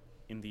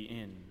in the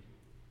inn.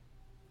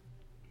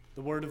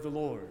 The word of the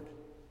Lord.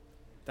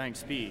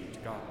 Thanks be to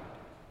God.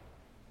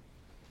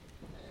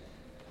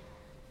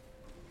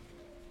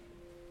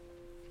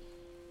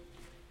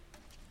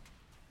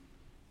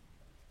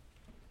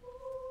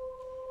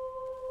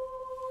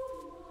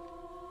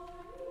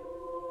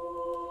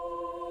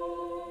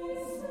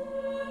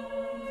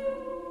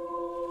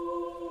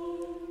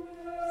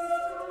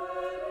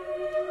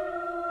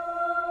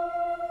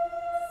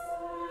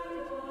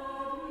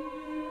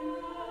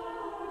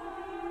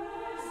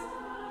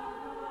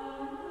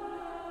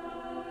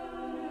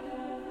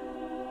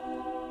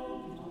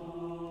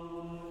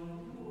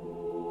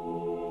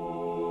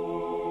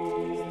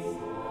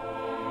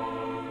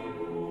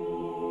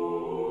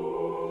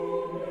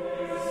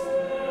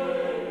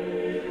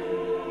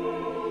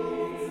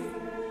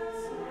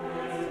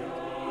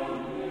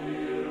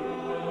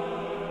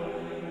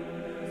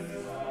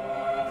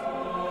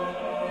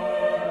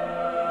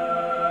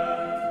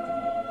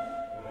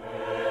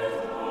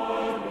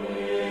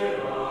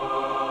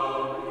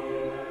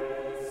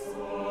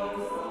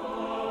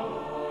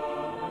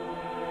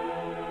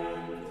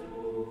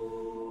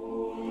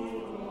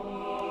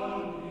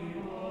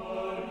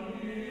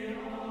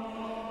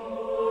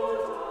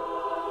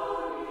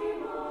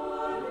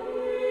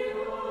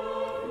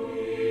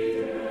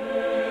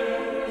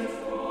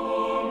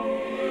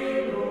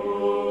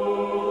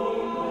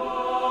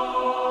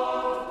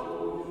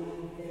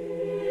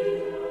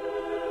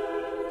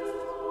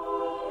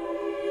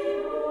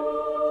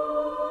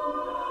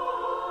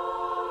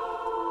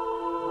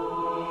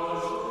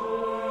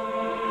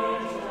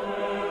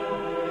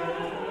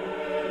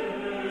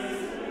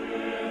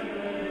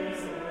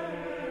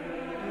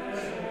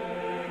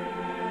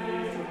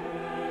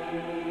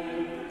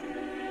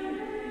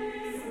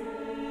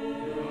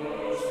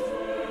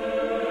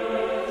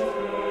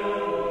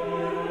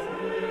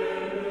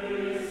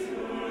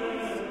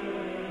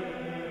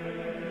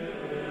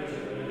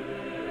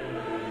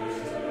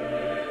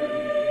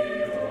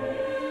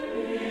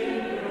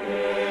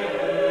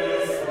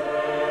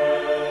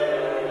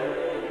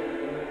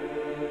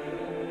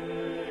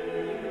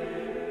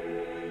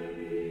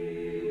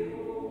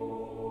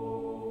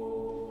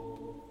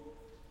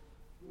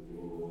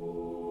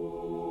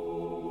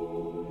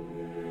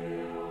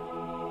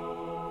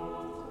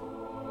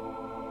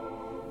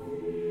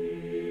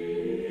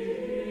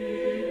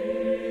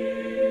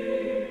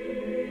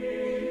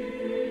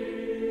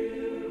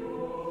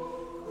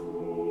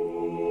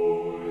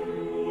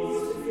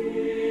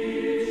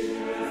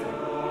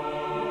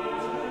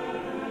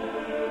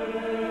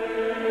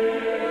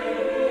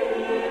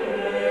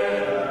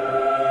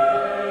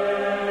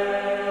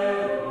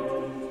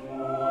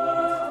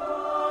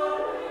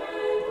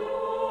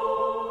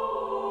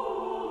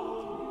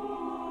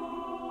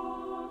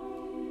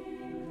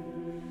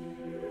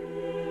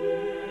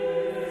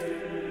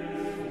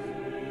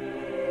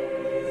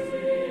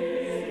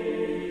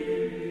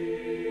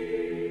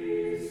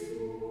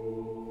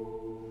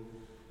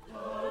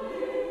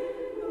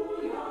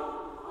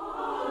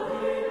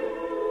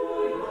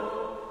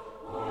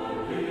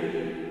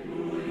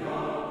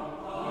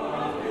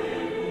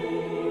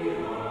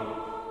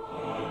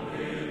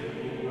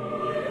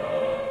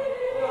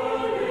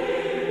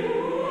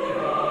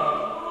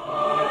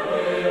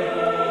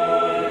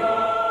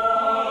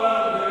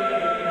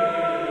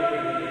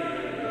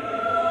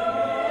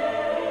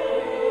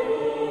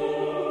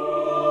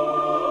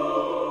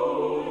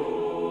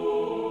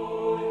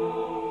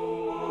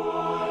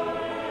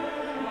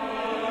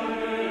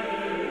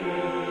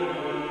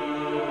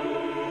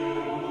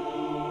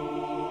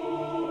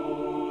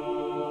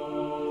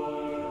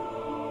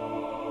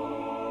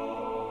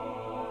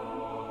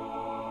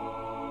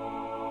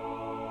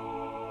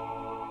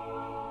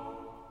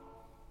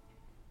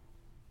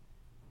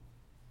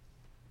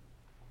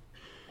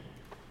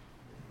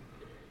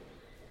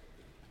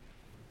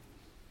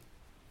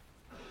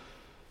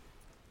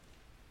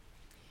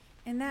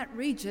 In that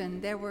region,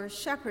 there were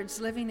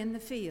shepherds living in the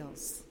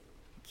fields,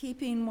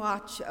 keeping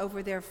watch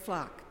over their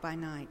flock by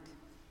night.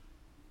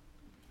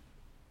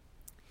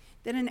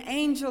 Then an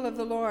angel of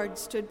the Lord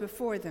stood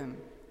before them,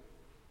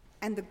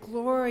 and the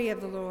glory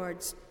of the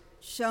Lord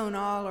shone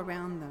all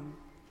around them,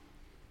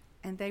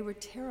 and they were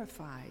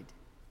terrified.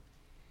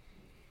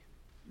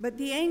 But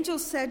the angel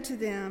said to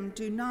them,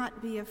 "Do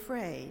not be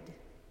afraid,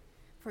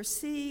 for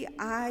see,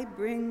 I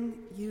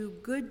bring you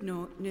good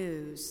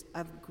news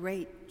of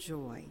great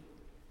joy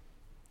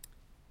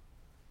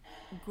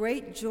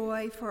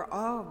for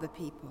all the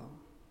people.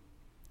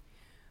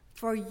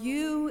 For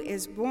you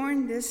is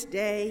born this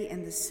day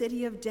in the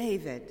city of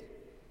David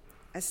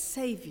a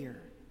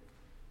Savior,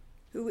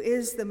 who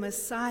is the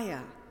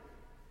Messiah,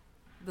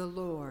 the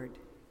Lord.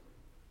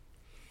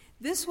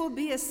 This will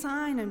be a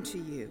sign unto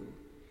you.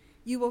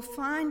 You will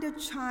find a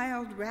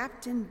child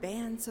wrapped in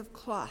bands of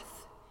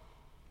cloth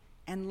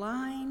and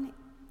lying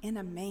in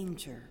a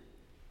manger."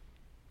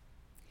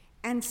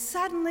 And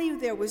suddenly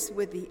there was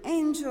with the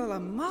angel a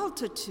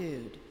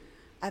multitude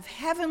of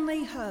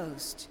heavenly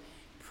hosts,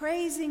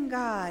 praising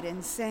God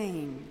and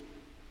saying,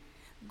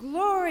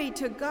 "Glory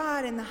to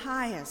God in the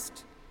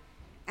highest,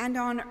 and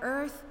on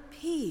earth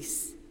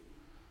peace,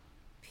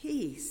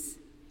 peace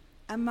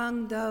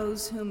among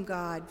those whom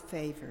God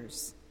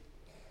favors."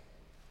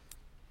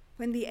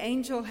 When the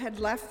angel had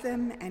left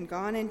them and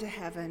gone into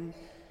heaven,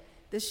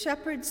 the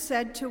shepherds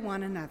said to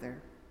one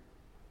another,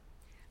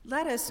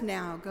 "Let us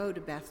now go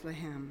to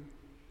Bethlehem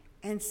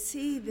and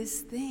see this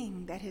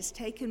thing that has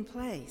taken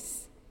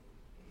place,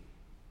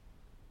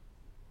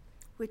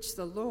 which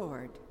the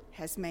Lord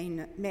has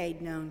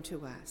made known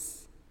to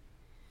us."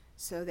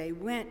 So they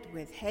went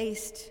with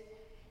haste,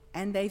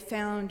 and they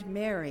found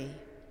Mary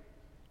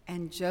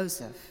and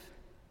Joseph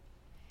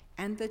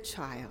and the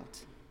child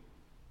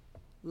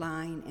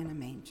lying in a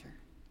manger.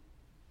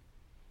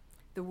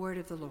 The word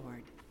of the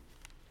Lord.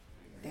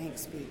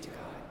 Thanks be to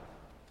God.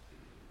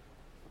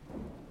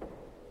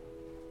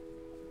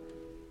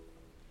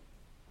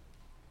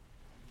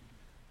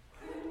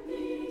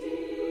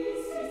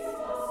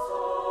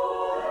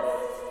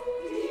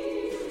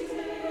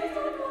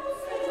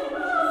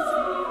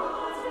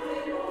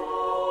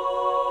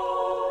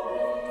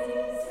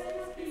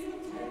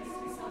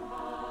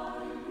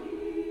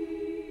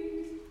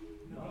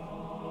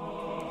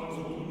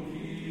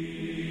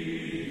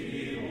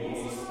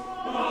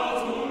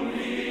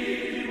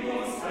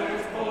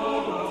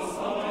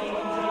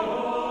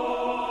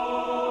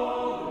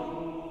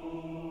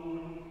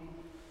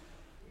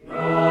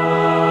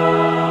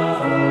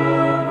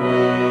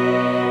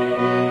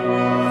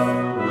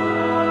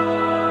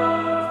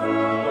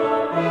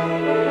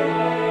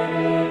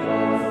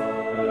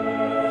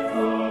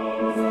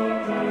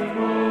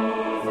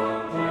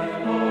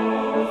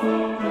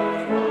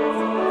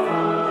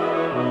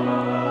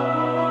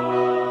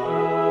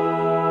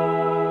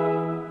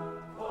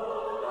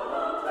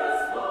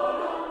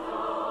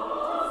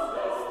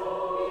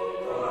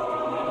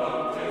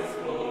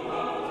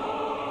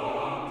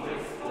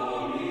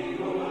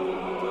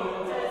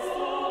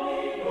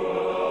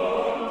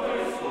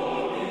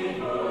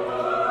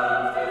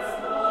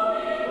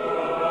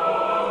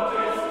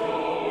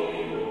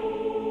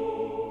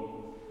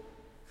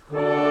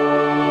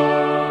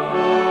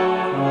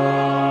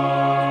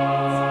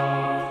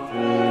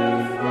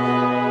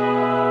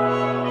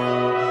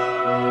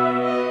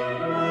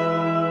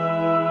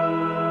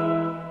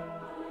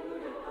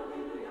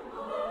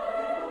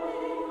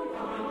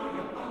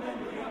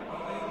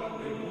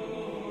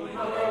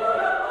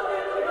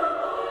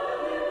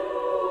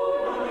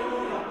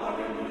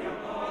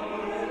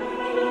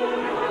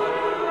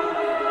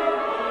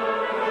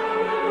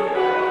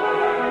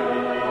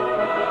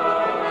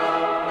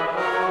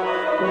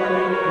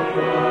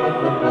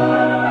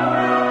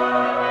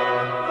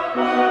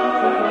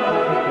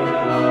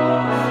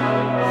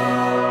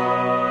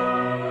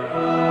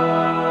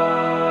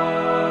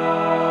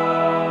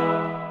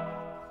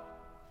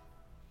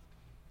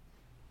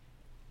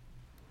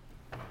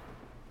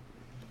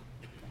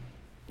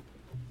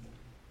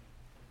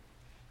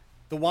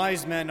 The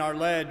wise men are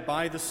led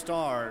by the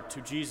star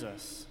to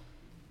Jesus.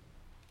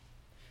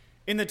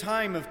 In the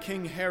time of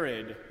King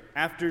Herod,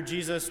 after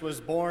Jesus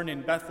was born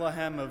in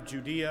Bethlehem of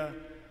Judea,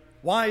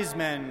 wise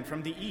men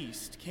from the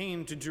east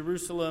came to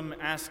Jerusalem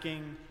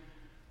asking,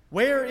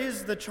 "Where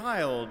is the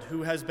child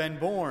who has been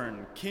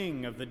born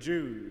King of the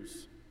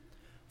Jews?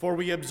 For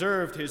we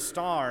observed his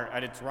star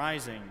at its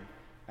rising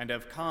and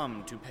have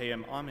come to pay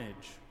him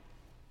homage."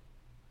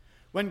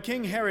 When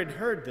King Herod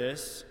heard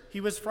this,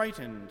 he was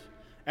frightened,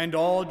 and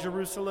all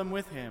Jerusalem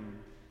with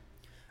him.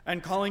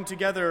 And calling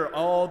together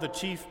all the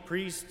chief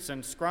priests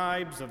and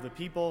scribes of the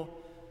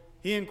people,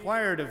 he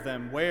inquired of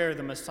them where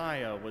the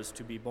Messiah was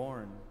to be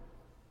born.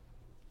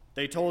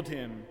 They told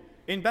him,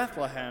 "In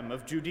Bethlehem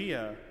of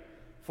Judea,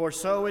 for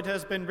so it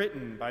has been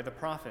written by the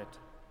prophet,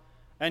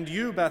 'And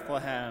you,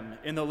 Bethlehem,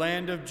 in the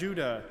land of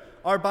Judah,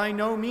 are by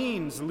no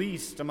means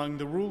least among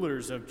the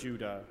rulers of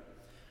Judah.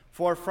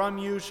 For from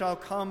you shall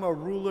come a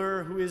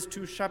ruler who is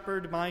to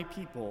shepherd my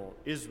people,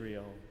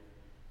 Israel.'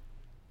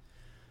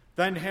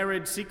 Then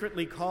Herod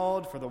secretly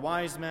called for the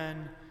wise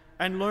men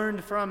and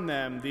learned from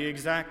them the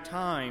exact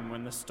time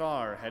when the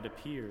star had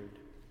appeared.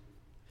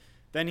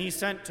 Then he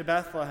sent to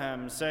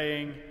Bethlehem,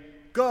 saying,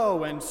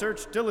 'Go and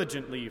search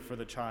diligently for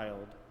the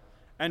child,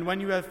 And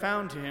when you have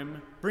found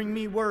him, bring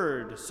me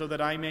word so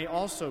that I may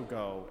also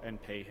go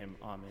and pay him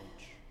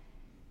homage."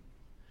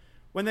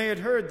 When they had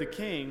heard the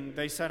king,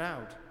 they set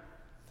out.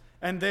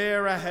 And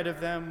there ahead of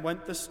them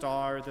went the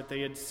star that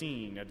they had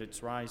seen at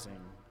its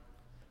rising,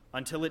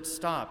 until it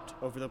stopped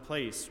over the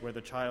place where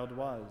the child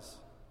was.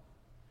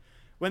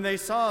 When they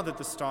saw that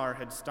the star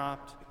had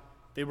stopped,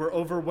 they were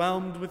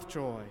overwhelmed with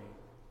joy.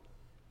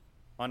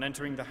 On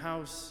entering the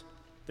house,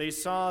 they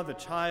saw the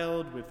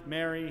child with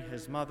Mary,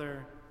 his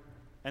mother,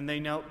 and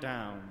they knelt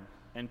down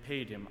and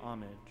paid him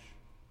homage.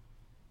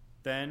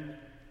 Then,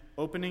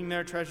 opening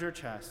their treasure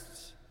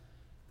chests,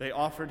 they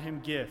offered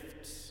him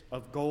gifts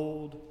of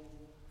gold,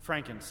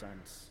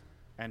 frankincense,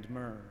 and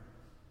myrrh.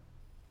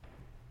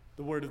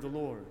 The word of the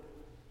Lord.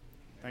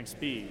 Thanks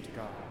be to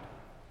God.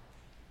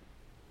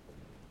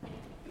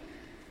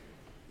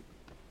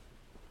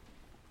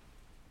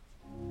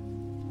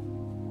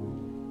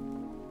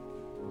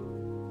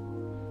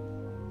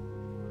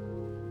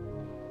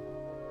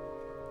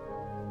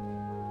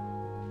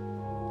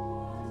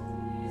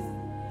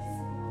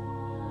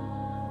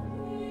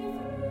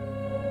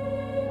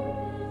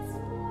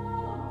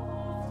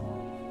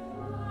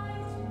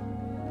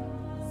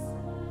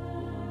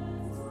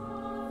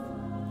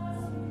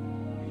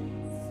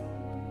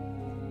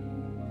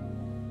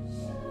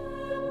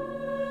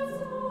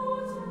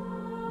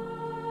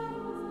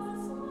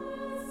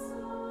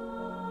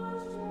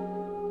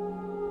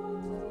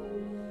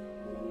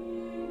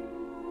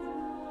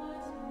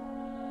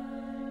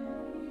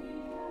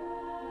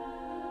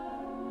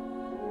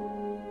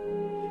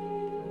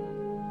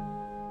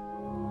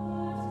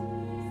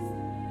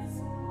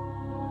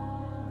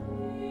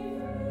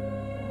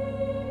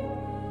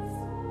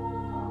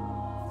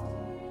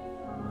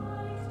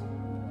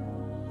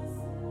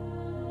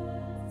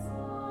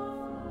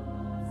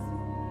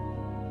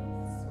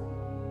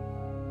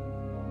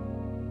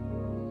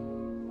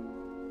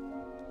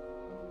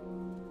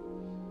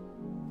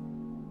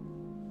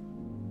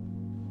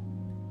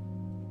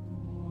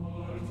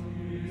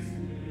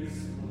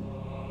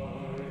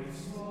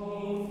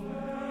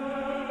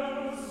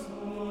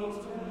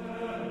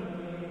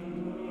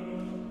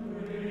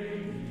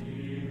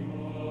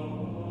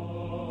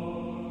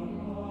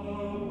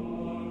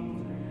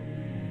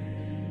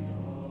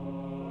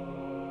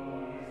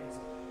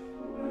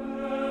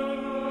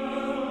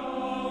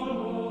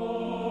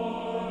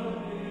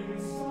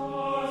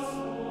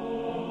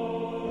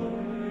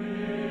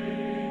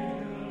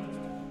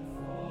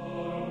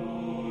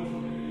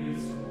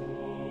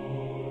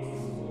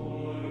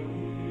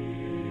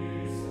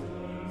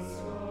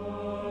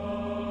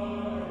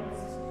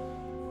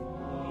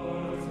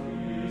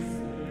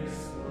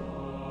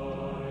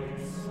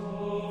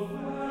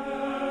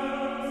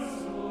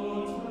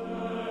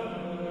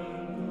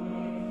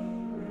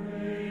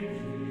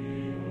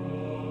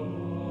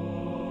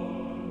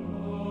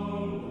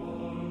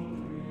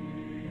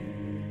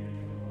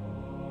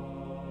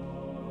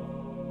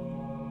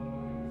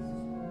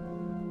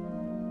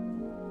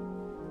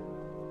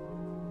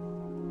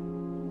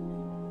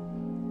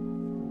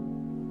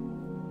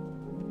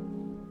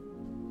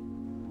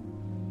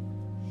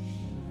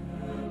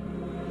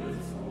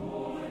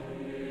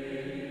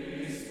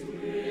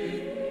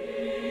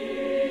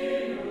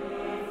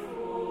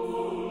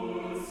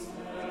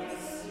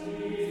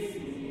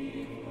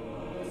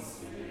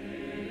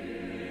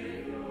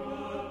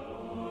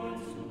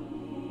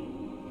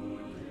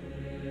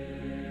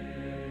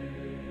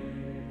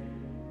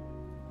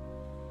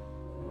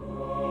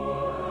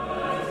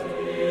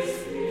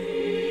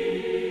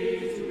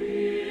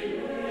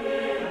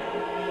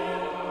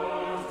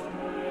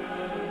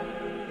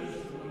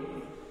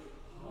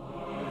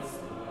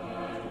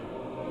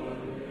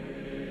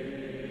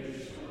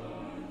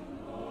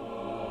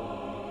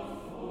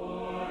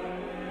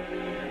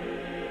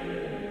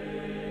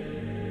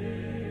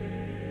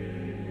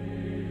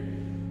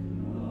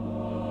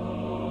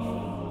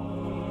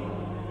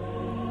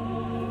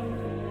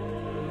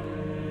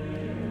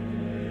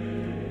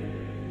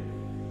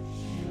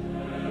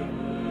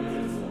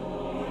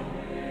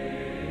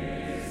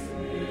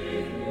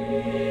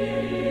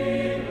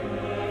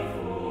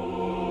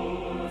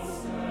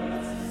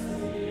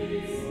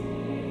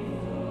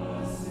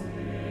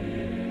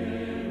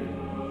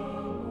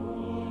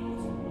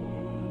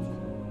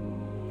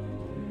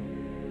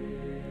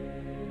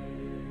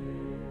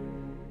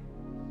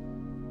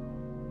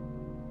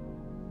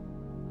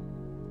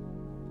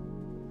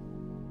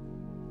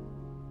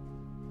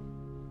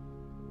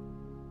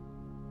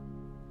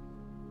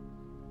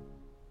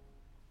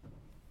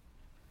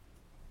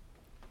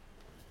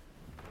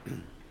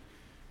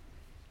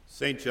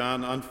 St.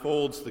 John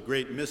unfolds the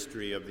great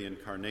mystery of the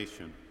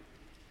Incarnation.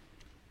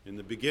 In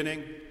the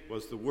beginning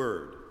was the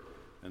Word,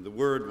 and the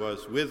Word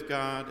was with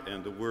God,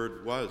 and the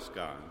Word was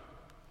God.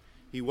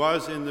 He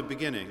was in the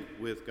beginning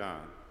with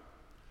God.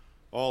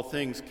 All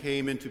things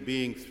came into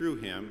being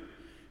through him,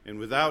 and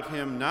without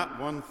him not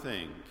one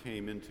thing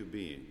came into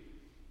being.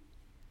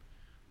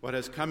 What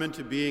has come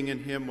into being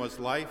in him was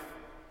life,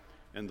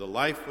 and the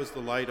life was the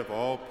light of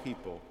all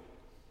people.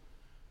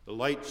 The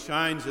light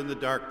shines in the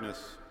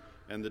darkness,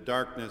 and the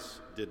darkness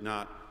did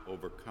not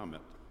overcome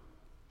it.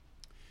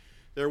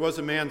 There was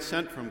a man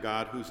sent from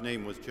God whose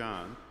name was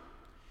John.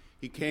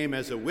 He came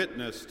as a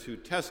witness to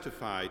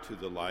testify to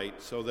the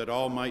light so that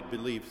all might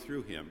believe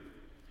through him.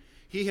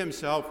 He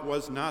himself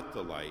was not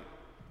the light,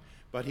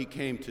 but he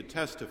came to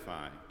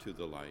testify to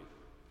the light.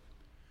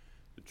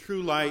 The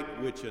true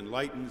light which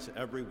enlightens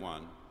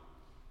everyone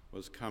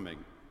was coming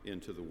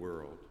into the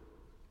world.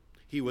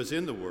 He was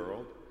in the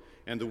world,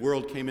 and the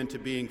world came into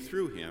being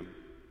through him,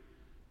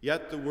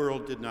 yet the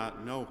world did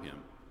not know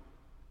him.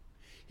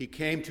 He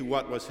came to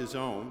what was his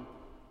own,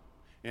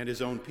 and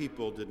his own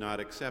people did not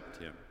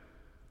accept him.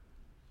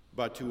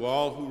 But to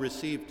all who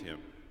received him,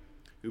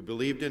 who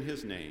believed in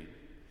his name,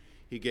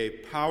 he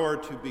gave power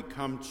to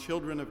become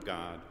children of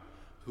God,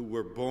 who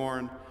were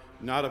born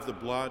not of the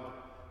blood,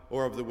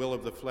 or of the will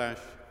of the flesh,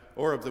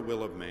 or of the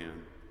will of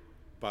man,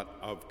 but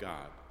of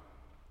God.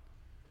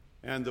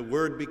 And the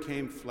Word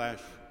became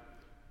flesh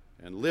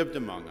and lived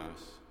among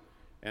us,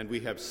 and we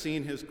have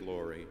seen his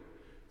glory,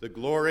 the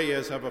glory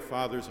as of a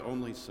Father's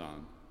only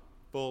Son,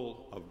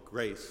 full of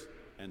grace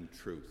and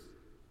truth.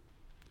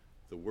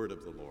 The word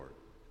of the Lord.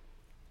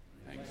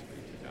 Thanks be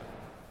to God.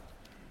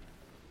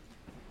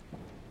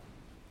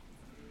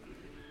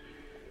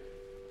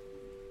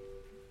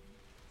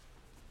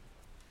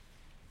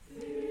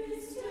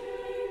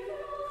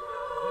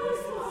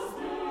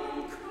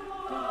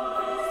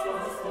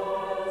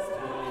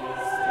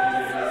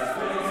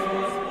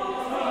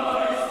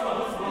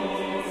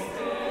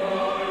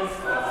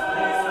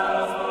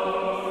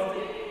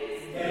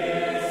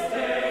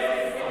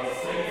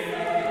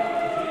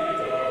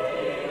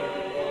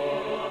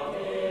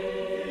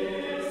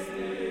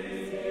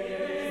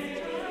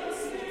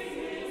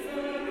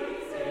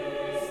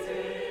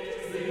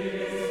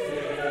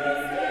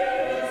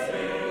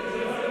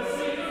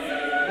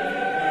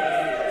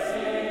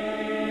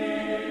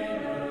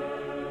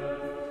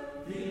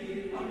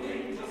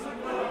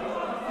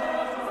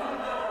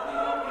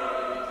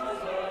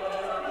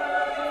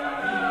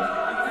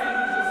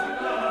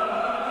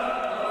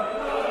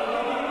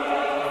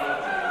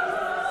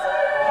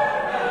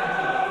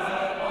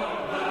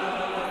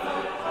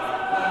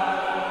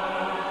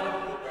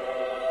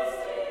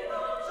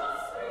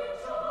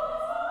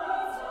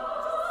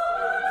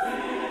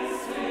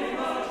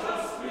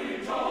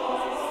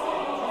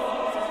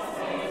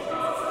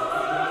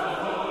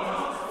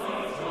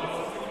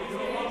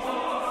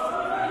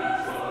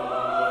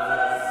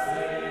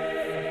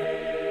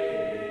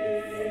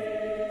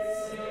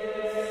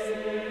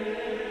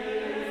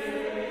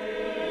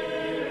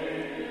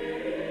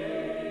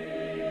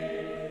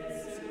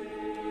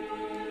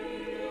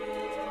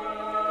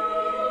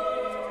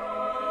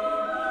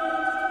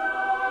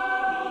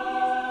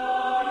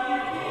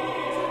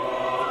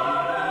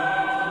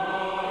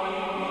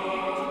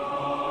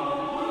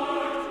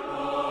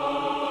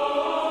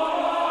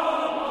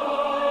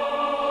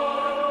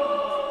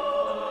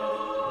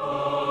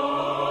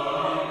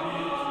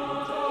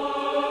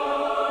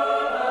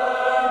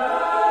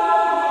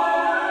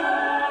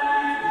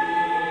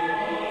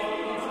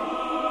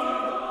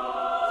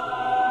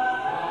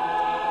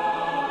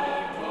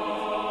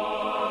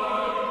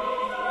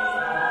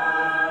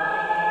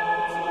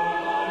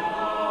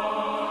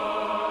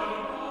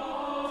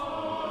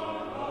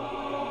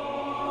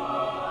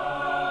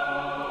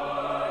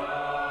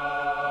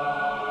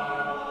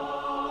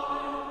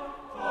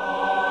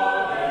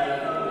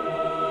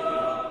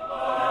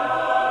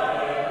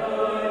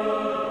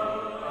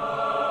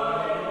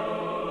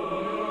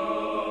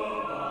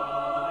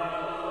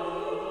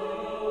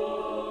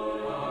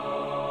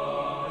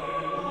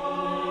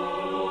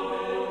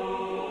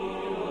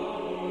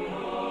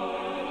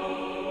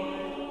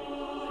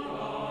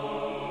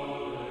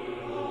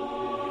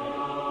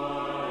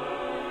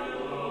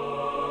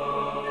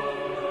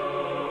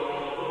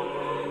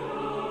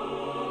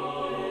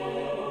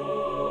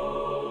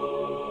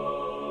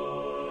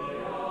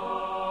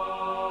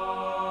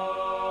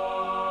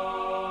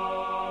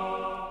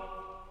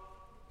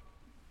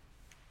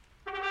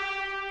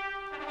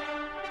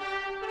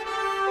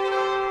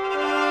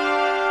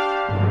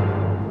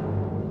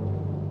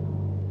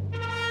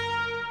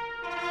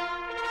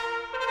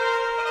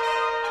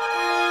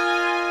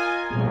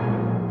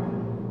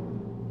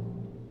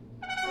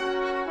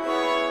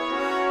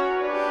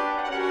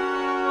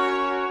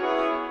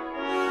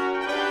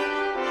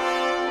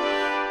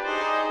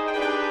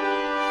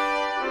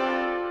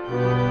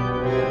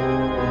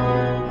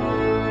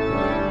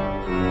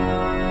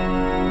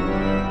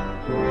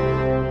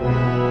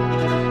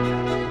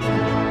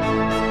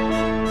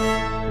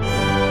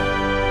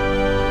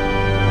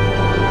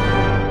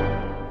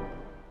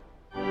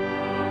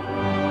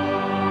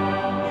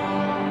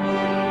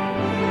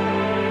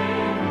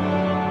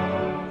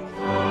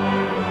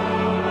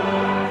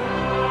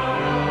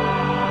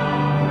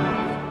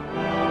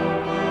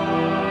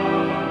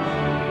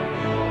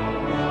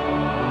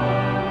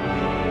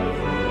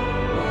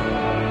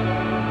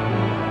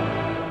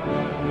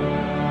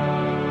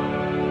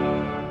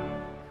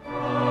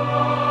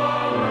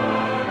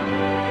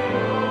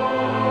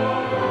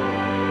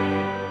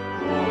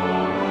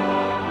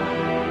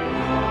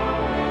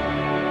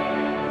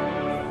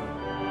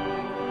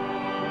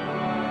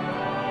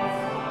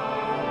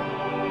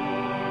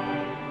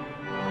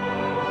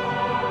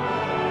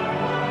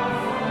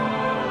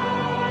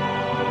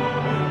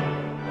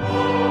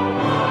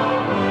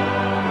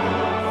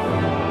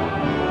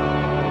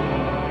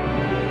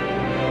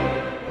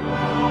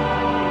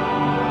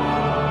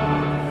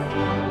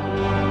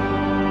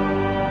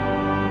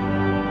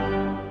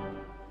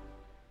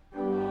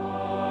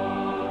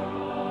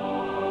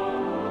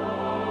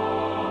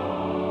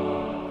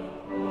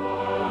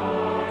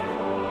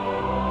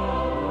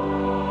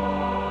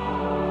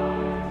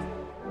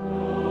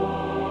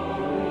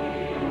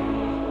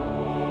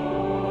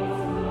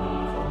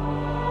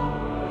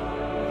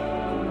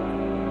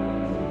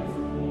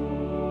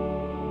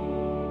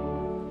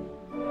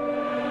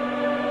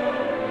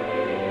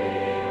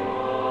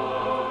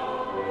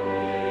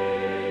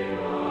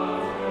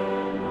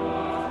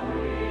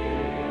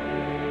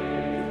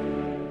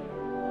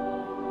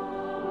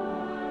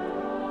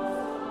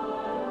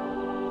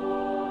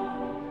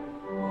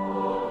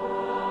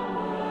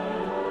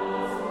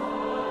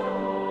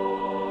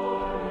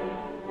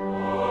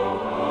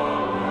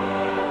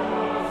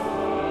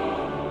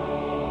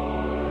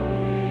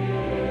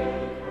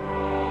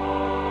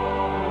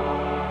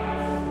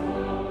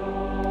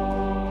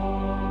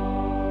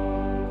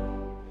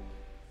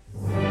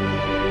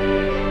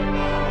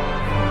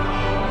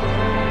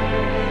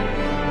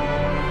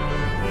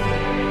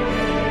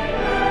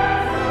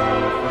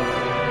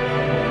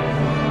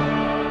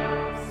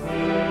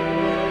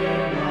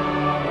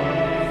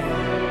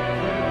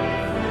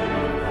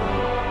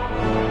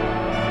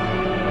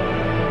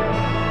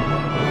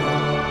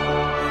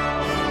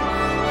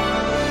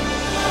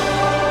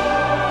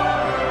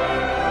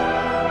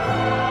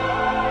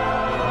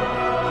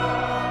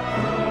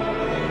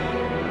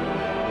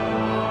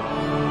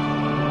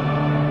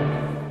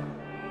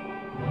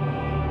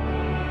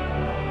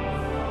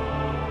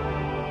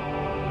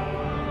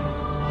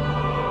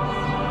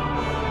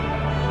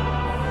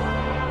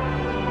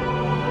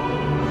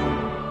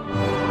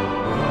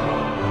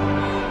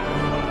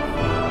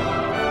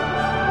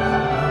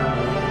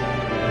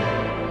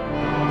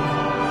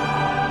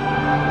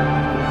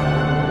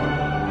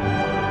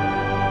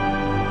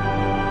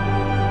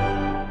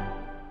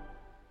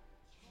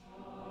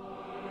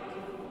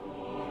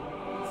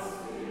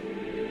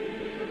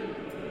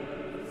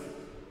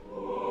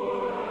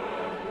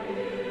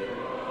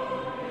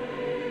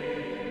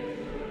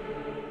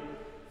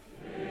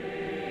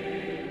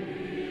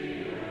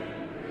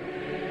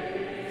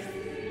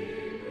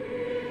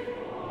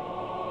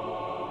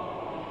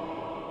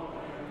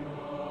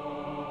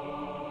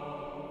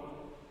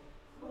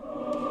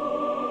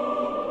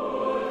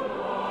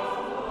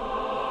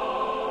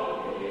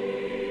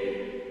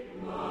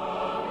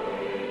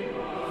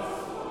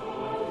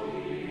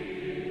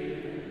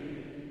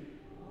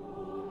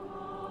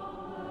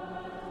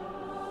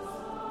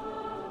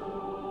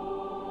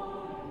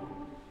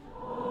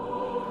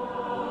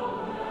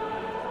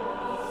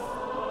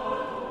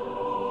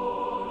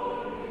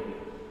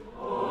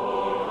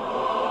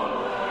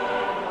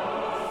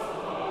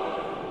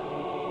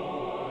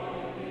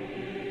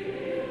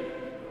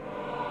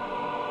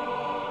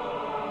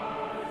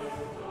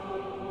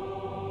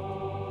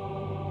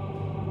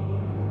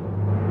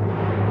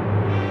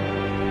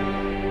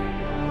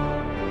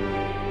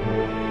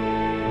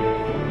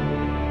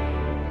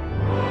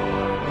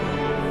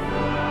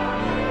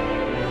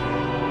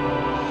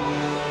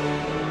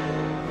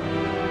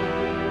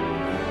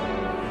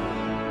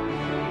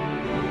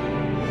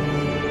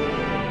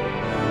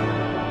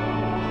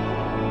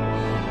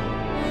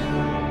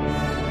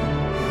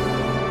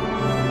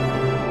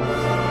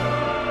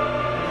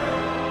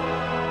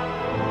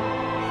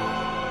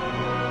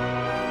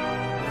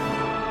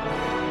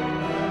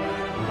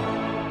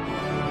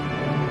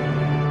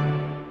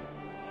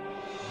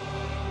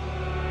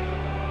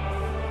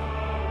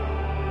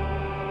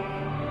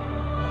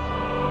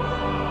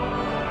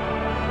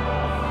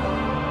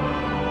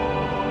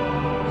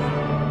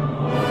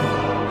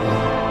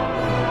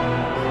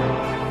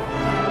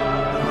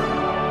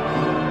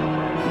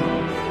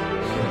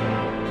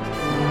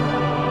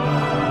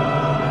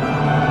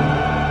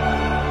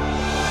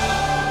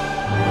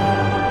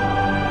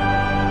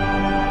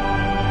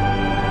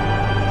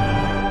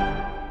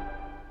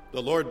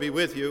 The Lord be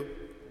with you,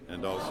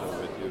 and also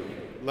with you.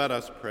 Let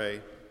us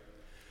pray.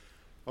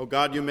 O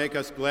God, you make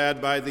us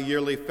glad by the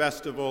yearly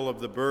festival of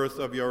the birth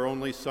of your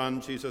only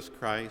Son, Jesus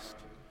Christ.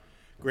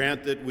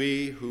 Grant that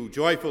we, who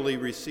joyfully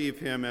receive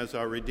him as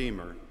our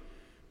Redeemer,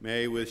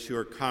 may with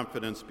sure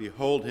confidence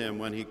behold him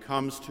when he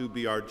comes to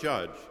be our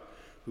judge,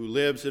 who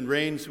lives and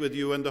reigns with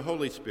you and the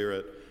Holy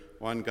Spirit,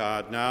 one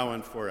God, now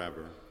and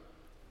forever.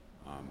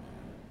 Amen.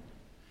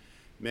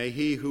 May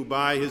he who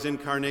by his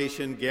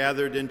incarnation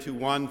gathered into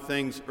one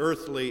things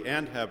earthly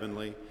and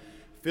heavenly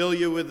fill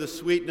you with the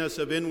sweetness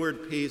of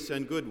inward peace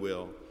and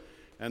goodwill,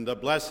 and the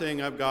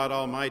blessing of God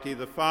Almighty,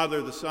 the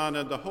Father, the Son,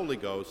 and the Holy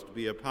Ghost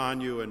be upon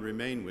you and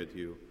remain with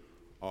you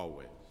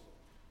always.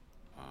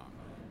 Amen.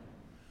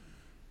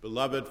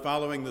 Beloved,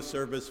 following the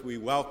service, we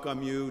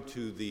welcome you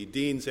to the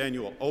Dean's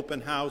Annual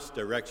Open House.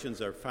 Directions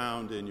are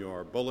found in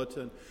your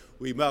bulletin.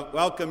 We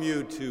welcome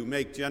you to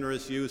make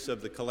generous use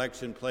of the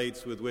collection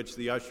plates with which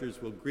the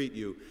ushers will greet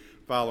you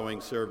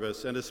following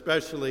service, and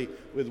especially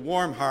with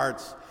warm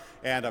hearts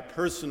and a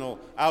personal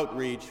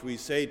outreach, we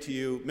say to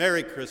you,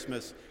 Merry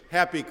Christmas,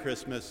 Happy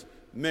Christmas,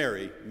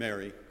 Merry,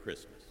 Merry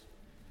Christmas.